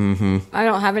real? Mm-hmm. I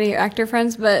don't have any actor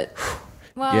friends, but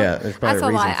well, Yeah, there's probably that's a a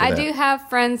reason lie. for I that. do have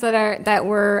friends that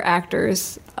were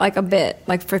actors, like a bit,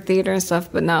 like for theater and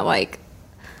stuff, but not like.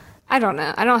 I don't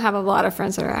know. I don't have a lot of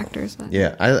friends that are actors. But.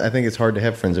 Yeah, I think it's hard to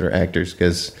have friends that are actors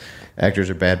because actors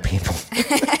are bad people.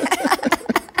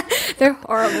 They're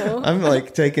horrible. I'm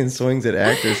like taking swings at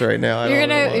actors right now. You're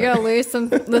gonna lose some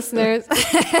listeners.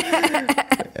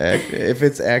 If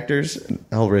it's actors,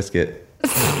 I'll risk it.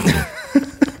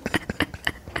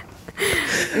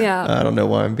 Yeah. I don't know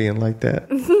why I'm being like that.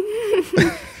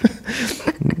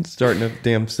 Starting a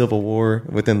damn civil war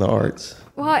within the arts.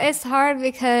 Well, it's hard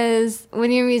because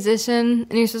when you're a musician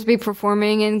and you're supposed to be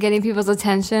performing and getting people's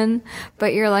attention,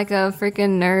 but you're like a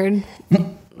freaking nerd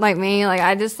like me. Like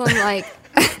I just am like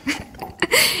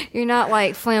you're not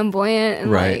like flamboyant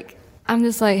and Right. like I'm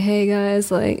just like, hey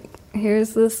guys, like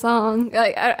here's this song.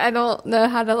 Like I don't know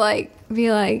how to like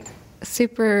be like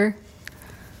super.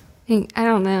 I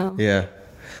don't know. Yeah.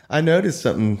 I noticed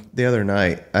something the other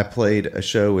night. I played a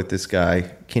show with this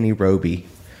guy, Kenny Roby,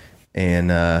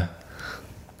 and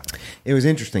it was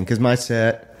interesting because my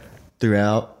set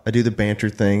throughout, I do the banter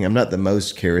thing. I'm not the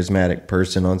most charismatic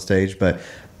person on stage, but,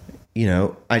 you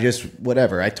know, I just,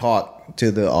 whatever. I talk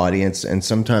to the audience, and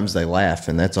sometimes they laugh,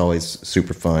 and that's always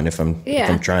super fun if I'm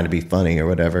Yeah. trying to be funny or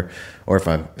whatever, or if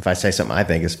I say something I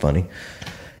think is funny.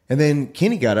 And then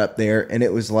Kenny got up there, and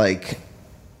it was like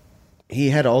he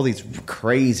had all these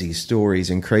crazy stories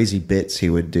and crazy bits he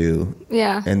would do.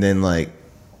 Yeah. And then, like,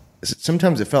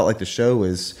 sometimes it felt like the show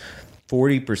was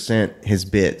 40% his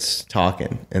bits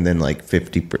talking, and then like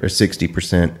 50 or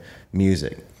 60%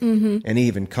 music. Mm-hmm. And he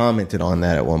even commented on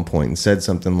that at one point and said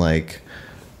something like,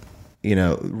 you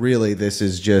know, really, this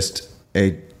is just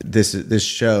this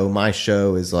show. My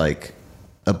show is like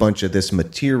a bunch of this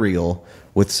material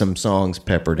with some songs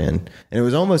peppered in, and it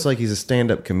was almost like he's a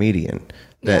stand-up comedian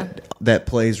that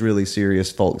plays really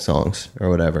serious folk songs or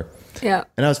whatever. Yeah.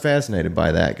 And I was fascinated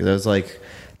by that because I was like,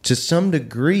 to some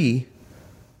degree,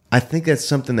 I think that's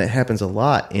something that happens a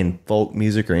lot in folk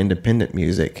music or independent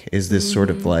music, is this sort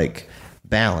of like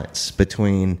balance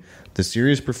between the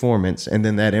serious performance and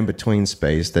then that in-between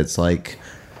space that's like,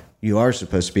 you are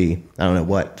supposed to be, I don't know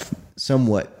what,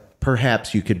 somewhat,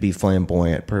 perhaps you could be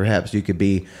flamboyant, perhaps you could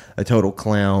be a total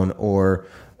clown, or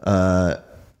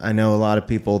I know a lot of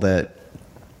people that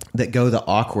go the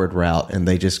awkward route, and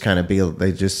they just kind of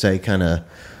they just say kind of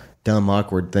dumb,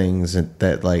 awkward things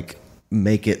that like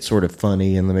make it sort of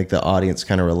funny and make the audience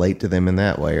kind of relate to them in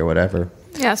that way or whatever.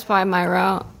 Yeah, that's probably my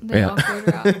route. The awkward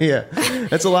route. Yeah,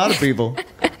 that's a lot of people.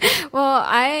 Well,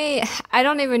 I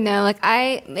don't even know. Like,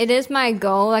 it is my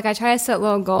goal. Like, I try to set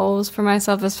little goals for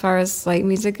myself as far as like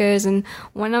music goes, and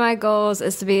one of my goals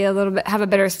is to be have a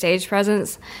better stage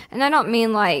presence. And I don't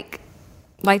mean like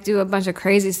do a bunch of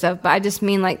crazy stuff, but I just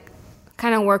mean like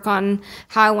kind of work on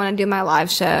how I want to do my live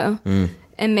show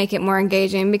and make it more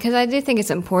engaging, because I do think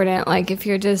it's important. Like, if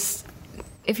you're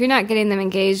not getting them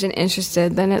engaged and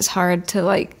interested, then it's hard to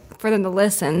like for them to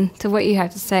listen to what you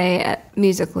have to say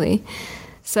musically.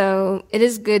 So it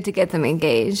is good to get them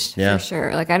engaged, for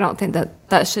sure. Like, I don't think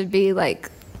that should be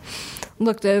like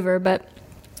looked over, but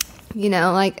you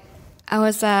know, like I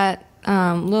was at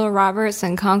Little Roberts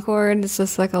in Concord. It's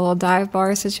just like a little dive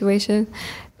bar situation,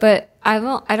 but I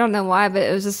don't know why, but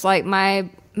it was just like my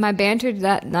banter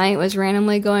that night was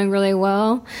randomly going really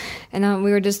well, and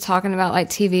we were just talking about like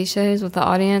TV shows with the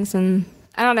audience, and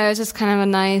I don't know, it was just kind of a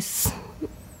nice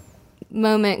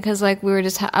moment because like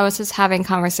I was just having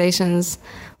conversations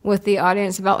with the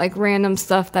audience about like random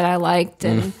stuff that I liked,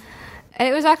 and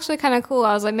it was actually kind of cool.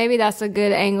 I was like, maybe that's a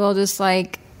good angle, just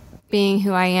like being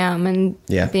who I am and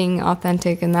being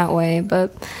authentic in that way.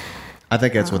 But I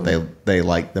think that's what they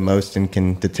like the most and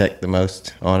can detect the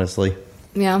most, honestly.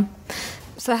 Yeah.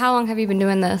 So how long have you been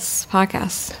doing this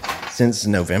podcast? Since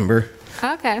November.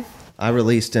 Okay. I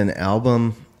released an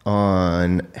album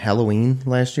on Halloween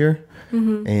last year,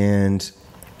 and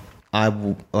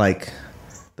I like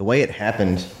the way it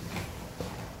happened.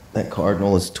 That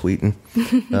Cardinal is tweeting.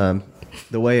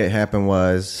 The way it happened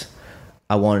was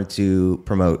I wanted to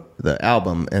promote the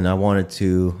album, and I wanted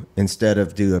to, instead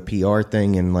of do a PR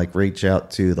thing and like reach out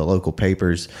to the local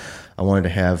papers, I wanted to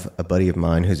have a buddy of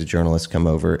mine who's a journalist come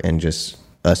over and just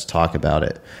us talk about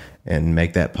it and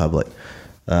make that public.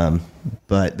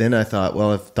 But then I thought,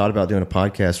 well, I've thought about doing a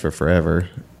podcast for forever.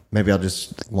 Maybe I'll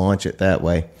just launch it that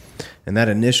way. And that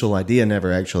initial idea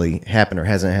never actually happened, or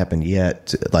hasn't happened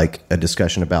yet, like a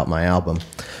discussion about my album.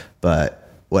 But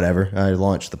whatever. I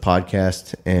launched the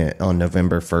podcast on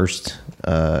November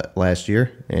 1st last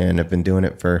year, and I've been doing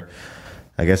it for,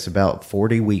 I guess, about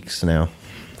 40 weeks now.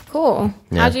 Cool.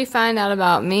 Yeah. How'd you find out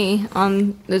about me?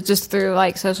 Just through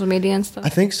like social media and stuff? I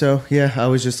think so. Yeah, I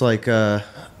was just like, I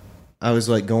was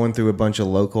like going through a bunch of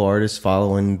local artists,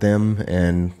 following them,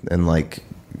 and like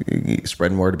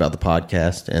spreading word about the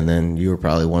podcast. And then you were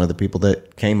probably one of the people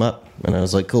that came up, and I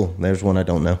was like, cool, there's one I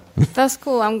don't know. That's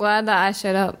cool. I'm glad that I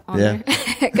showed up on there,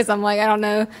 because I'm like, I don't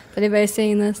know if anybody's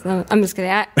seeing this. No, I'm just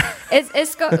kidding.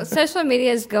 Social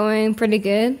media is going pretty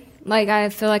good. Like, I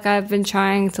feel like I've been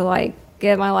trying to like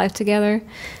get my life together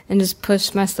and just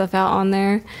push my stuff out on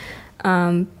there.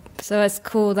 So it's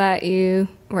cool that you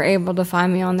were able to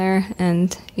find me on there,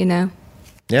 and you know,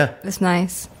 it's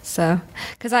nice. So,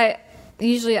 because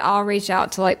I'll reach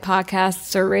out to like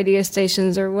podcasts or radio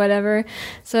stations or whatever.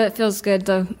 So it feels good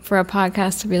for a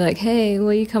podcast to be like, hey,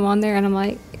 will you come on there? And I'm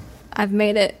like, I've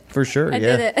made it. For sure. I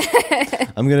did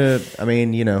it.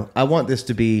 I want this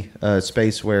to be a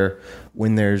space where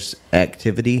when there's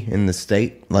activity in the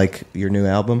state, like your new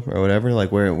album or whatever,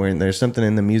 like where there's something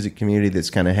in the music community that's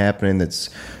kind of happening that's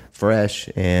fresh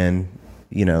and,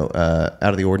 out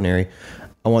of the ordinary,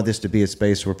 I want this to be a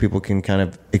space where people can kind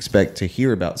of expect to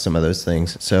hear about some of those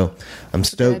things. So I'm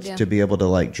stoked to be able to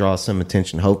like draw some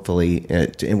attention, hopefully,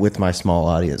 with my small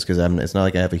audience, because it's not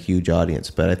like I have a huge audience,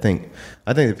 but I think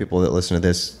the people that listen to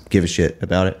this give a shit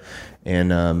about it,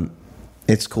 and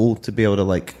it's cool to be able to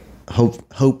like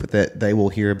hope that they will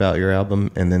hear about your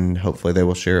album, and then hopefully they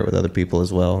will share it with other people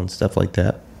as well and stuff like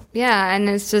that. Yeah, and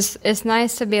it's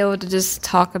nice to be able to just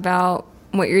talk about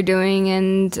what you're doing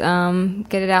and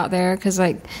get it out there, because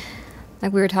like we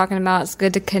were talking about, it's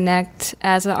good to connect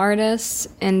as an artist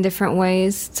in different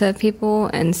ways to people.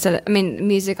 Instead,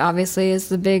 music obviously is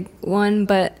the big one,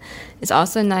 but it's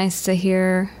also nice to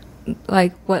hear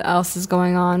like what else is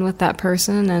going on with that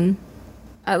person. And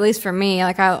at least for me,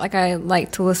 I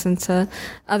like to listen to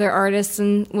other artists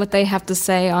and what they have to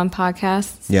say on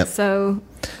podcasts. Yep. So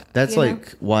that's like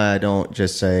why I don't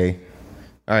just say,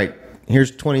 all right,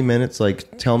 here's 20 minutes.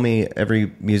 Like, tell me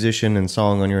every musician and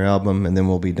song on your album, and then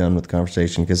we'll be done with the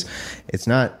conversation. Because it's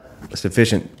not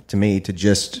sufficient to me to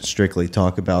just strictly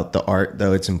talk about the art,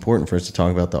 though it's important for us to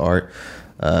talk about the art.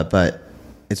 But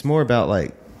it's more about,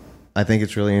 like, I think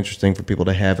it's really interesting for people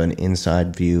to have an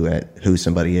inside view at who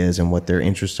somebody is and what their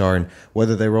interests are, and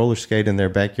whether they roller skate in their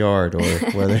backyard or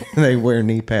whether they wear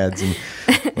knee pads, and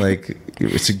like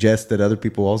suggest that other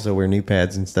people also wear knee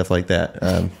pads and stuff like that.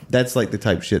 That's like the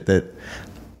type of shit that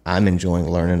I'm enjoying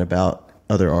learning about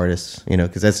other artists,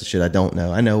 because that's the shit I don't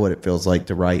know. I know what it feels like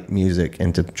to write music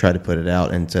and to try to put it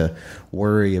out and to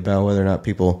worry about whether or not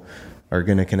people are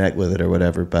going to connect with it or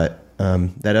whatever. But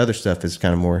that other stuff is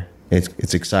kind of more,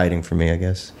 it's exciting for me, I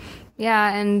guess.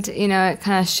 Yeah, and, it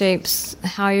kind of shapes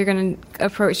how you're going to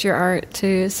approach your art,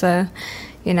 too. So,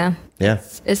 yeah,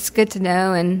 it's good to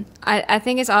know. And I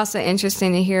think it's also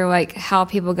interesting to hear, like, how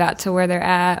people got to where they're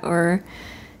at, or,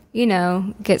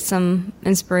 get some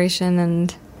inspiration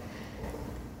and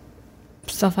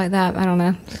stuff like that. I don't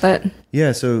know. But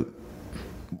yeah, so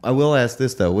I will ask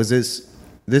this, though.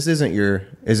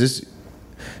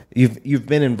 You've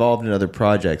been involved in other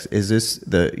projects. Is this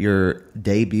your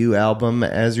debut album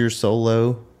as your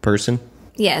solo person?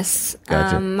 Yes.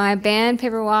 Gotcha. My band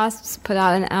Paper Wasps put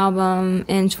out an album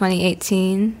in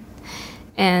 2018,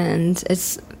 and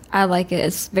I like it.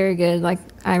 It's very good. Like,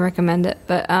 I recommend it.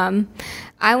 But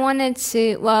I wanted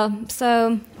to.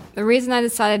 So the reason I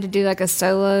decided to do like a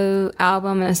solo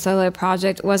album and a solo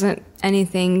project wasn't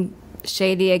anything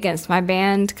shady against my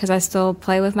band, because I still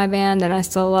play with my band and I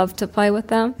still love to play with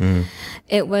them.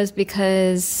 It was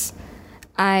because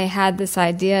I had this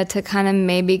idea to kind of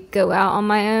maybe go out on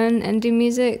my own and do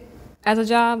music as a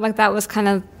job. Like, that was kind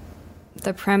of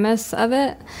the premise of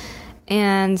it.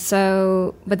 And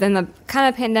so, but then the kind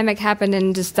of pandemic happened,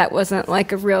 and just that wasn't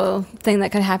like a real thing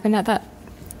that could happen at that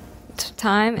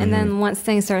time. And then once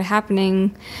things started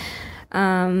happening,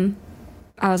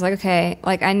 I was like, okay,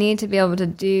 like, I need to be able to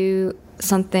do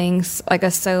something like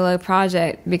a solo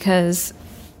project, because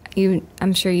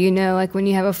I'm sure like, when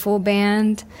you have a full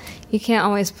band, you can't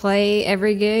always play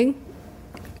every gig.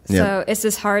 So Yeah. It's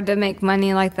just hard to make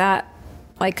money like that,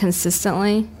 like,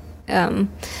 consistently,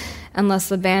 unless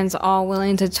the band's all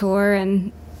willing to tour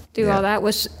and do all that,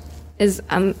 which is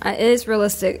it is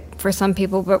realistic for some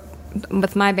people, but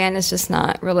with my band, it's just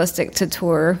not realistic to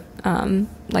tour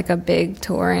like a big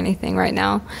tour or anything right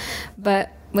now.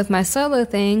 But with my solo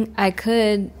thing, I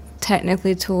could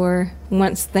technically tour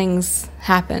once things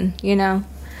happen,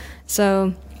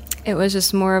 So it was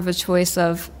just more of a choice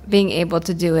of being able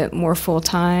to do it more full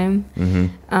time.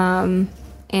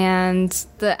 And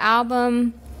the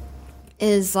album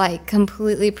is like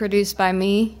completely produced by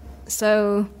me,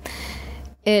 so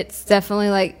it's definitely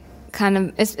like kind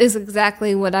of it's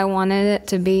exactly what I wanted it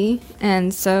to be,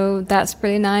 and so that's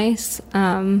pretty nice.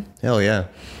 Hell yeah.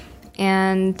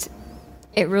 And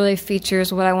it really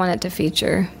features what I want it to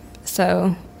feature.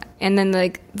 So, and then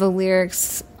like the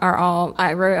lyrics are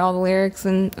I wrote all the lyrics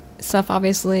and stuff,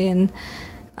 obviously, and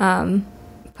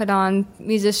put on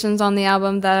musicians on the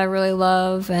album that I really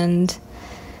love. And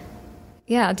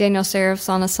yeah, Daniel Serif's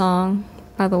on a song,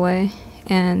 by the way.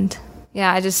 And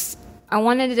yeah, I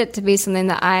wanted it to be something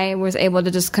that I was able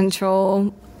to just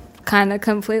control kind of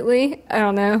completely. I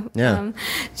don't know. Yeah.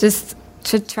 Just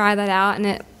to try that out, and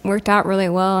it worked out really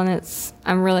well, and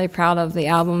I'm really proud of the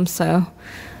album. So,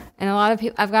 and a lot of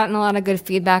people, I've gotten a lot of good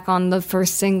feedback on the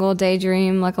first single,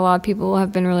 Daydream. Like, a lot of people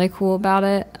have been really cool about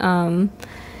it.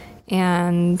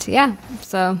 And yeah,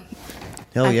 so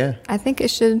Hell yeah. I think it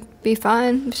should be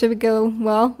fine. It should go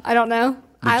well. I don't know.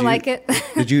 I like it.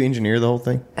 Did you engineer the whole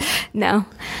thing? No.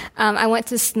 I went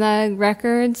to Snug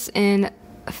Records in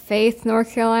Faith,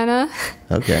 North Carolina.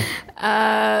 Okay.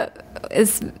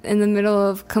 It's in the middle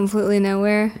of completely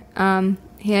nowhere.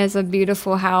 He has a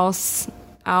beautiful house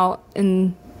out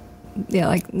in,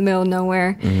 like the middle of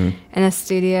nowhere, and a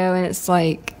studio, and it's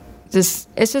like it's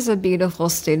just a beautiful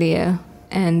studio,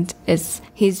 and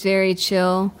he's very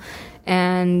chill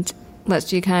and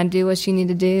lets you kind of do what you need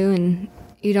to do, and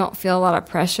you don't feel a lot of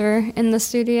pressure in the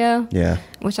studio. Yeah.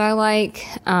 Which I like.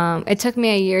 It took me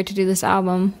a year to do this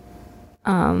album.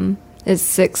 It's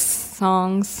 6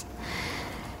 songs.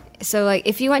 So like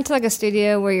if you went to like a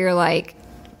studio where you're like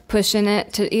pushing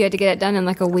it to, you had to get it done in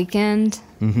like a weekend,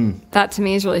 that to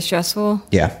me is really stressful.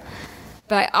 Yeah.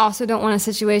 But I also don't want a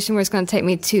situation where it's going to take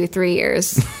me 2-3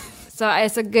 years. So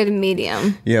it's a good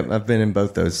medium. Yep, I've been in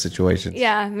both those situations.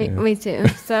 Yeah, me too.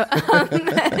 So,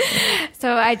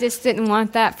 so I just didn't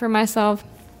want that for myself.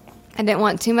 I didn't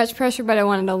want too much pressure, but I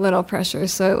wanted a little pressure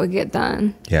so it would get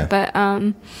done. Yeah. But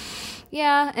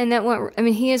yeah, and that went. I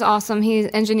mean, he is awesome. He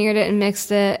engineered it and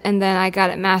mixed it, and then I got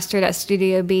it mastered at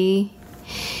Studio B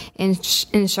in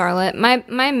Charlotte. My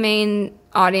main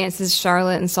audience is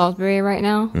Charlotte and Salisbury right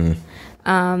now.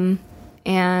 But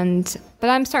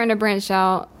I'm starting to branch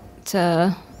out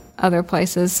to other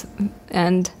places,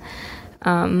 and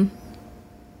but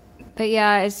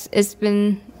yeah, it's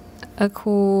been a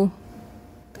cool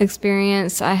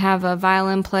experience. I have a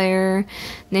violin player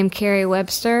named Carrie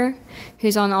Webster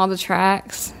who's on all the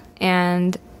tracks,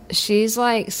 and she's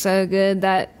like so good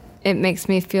that it makes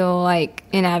me feel like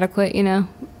inadequate, you know,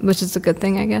 which is a good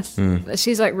thing, I guess. But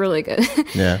she's like really good.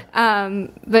 Yeah.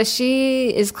 But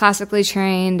she is classically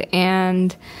trained,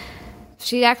 and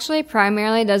she actually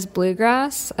primarily does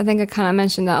bluegrass. I think I kind of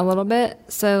mentioned that a little bit.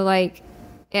 So like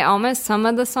it almost, some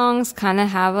of the songs kind of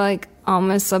have like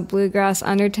almost a bluegrass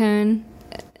undertone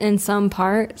in some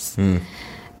parts,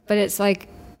 but it's like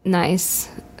nice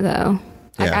though.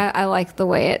 Like Yeah. I like the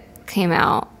way it came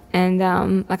out,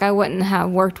 and like I wouldn't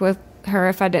have worked with her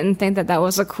if I didn't think that that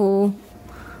was a cool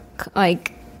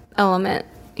like element,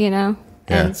 you know.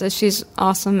 Yeah. And so she's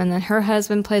awesome. And then her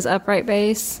husband plays upright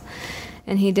bass,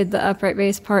 and he did the upright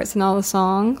bass parts in all the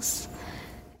songs.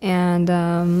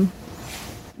 And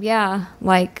yeah,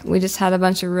 like we just had a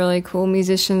bunch of really cool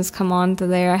musicians come on to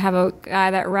there. I have a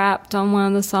guy that rapped on one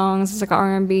of the songs. It's like an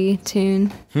R&B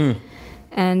tune.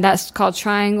 And that's called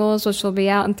Triangles, which will be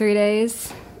out in 3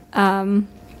 days. And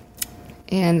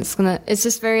it's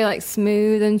just very like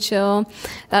smooth and chill.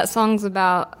 That song's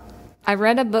about, I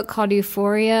read a book called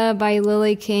Euphoria by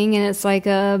Lily King, and it's like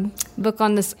a book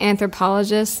on this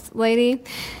anthropologist lady.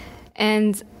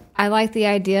 And I like the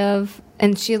idea of,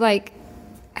 and she like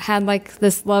had like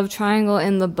this love triangle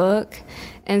in the book.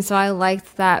 And so I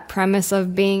liked that premise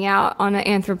of being out on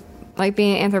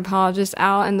being an anthropologist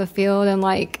out in the field and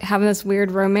like having this weird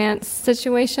romance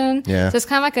situation. Yeah. So it's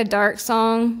kind of like a dark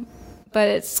song,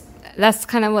 but that's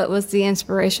kind of what was the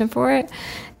inspiration for it.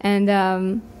 And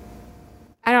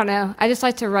I don't know. I just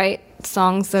like to write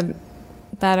songs that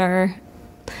are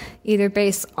either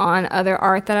based on other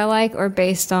art that I like or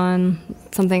based on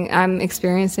something I'm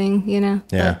experiencing, you know?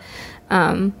 Yeah.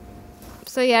 But,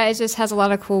 so yeah, it just has a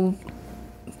lot of cool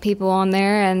people on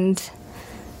there, and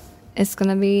it's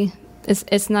gonna be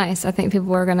it's nice. I think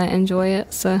people are gonna enjoy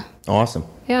it. So Awesome.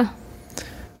 yeah.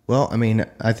 Well, I mean,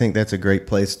 I think that's a great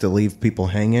place to leave people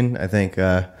hanging. I think,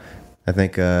 yeah,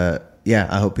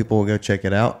 I hope people will go check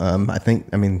it out. I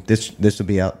mean, this will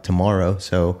be out tomorrow,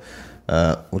 so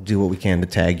we'll do what we can to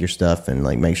tag your stuff and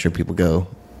like make sure people go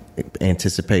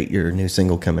anticipate your new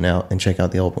single coming out and check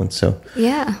out the old one. So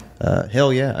Yeah.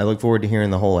 hell yeah, I look forward to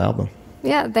hearing the whole album.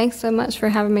 Yeah. Thanks so much for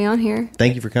having me on here.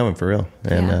 Thank you for coming, for real.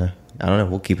 And Yeah. I don't know,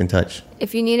 we'll keep in touch.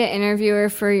 If you need an interviewer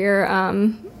for your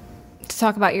to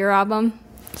talk about your album,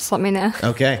 just let me know.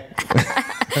 Okay.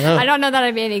 I don't know that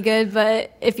I'd be any good,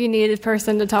 but if you need a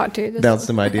person to talk to, just Bounce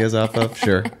some ideas off of?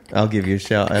 Sure. I'll give you a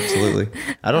shout. Absolutely.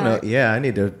 I don't know. Yeah, I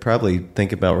need to probably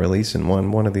think about releasing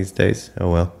one of these days.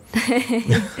 Oh, well.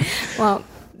 well,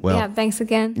 Well. yeah, thanks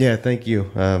again. Yeah, thank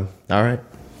you. All right.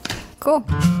 Cool.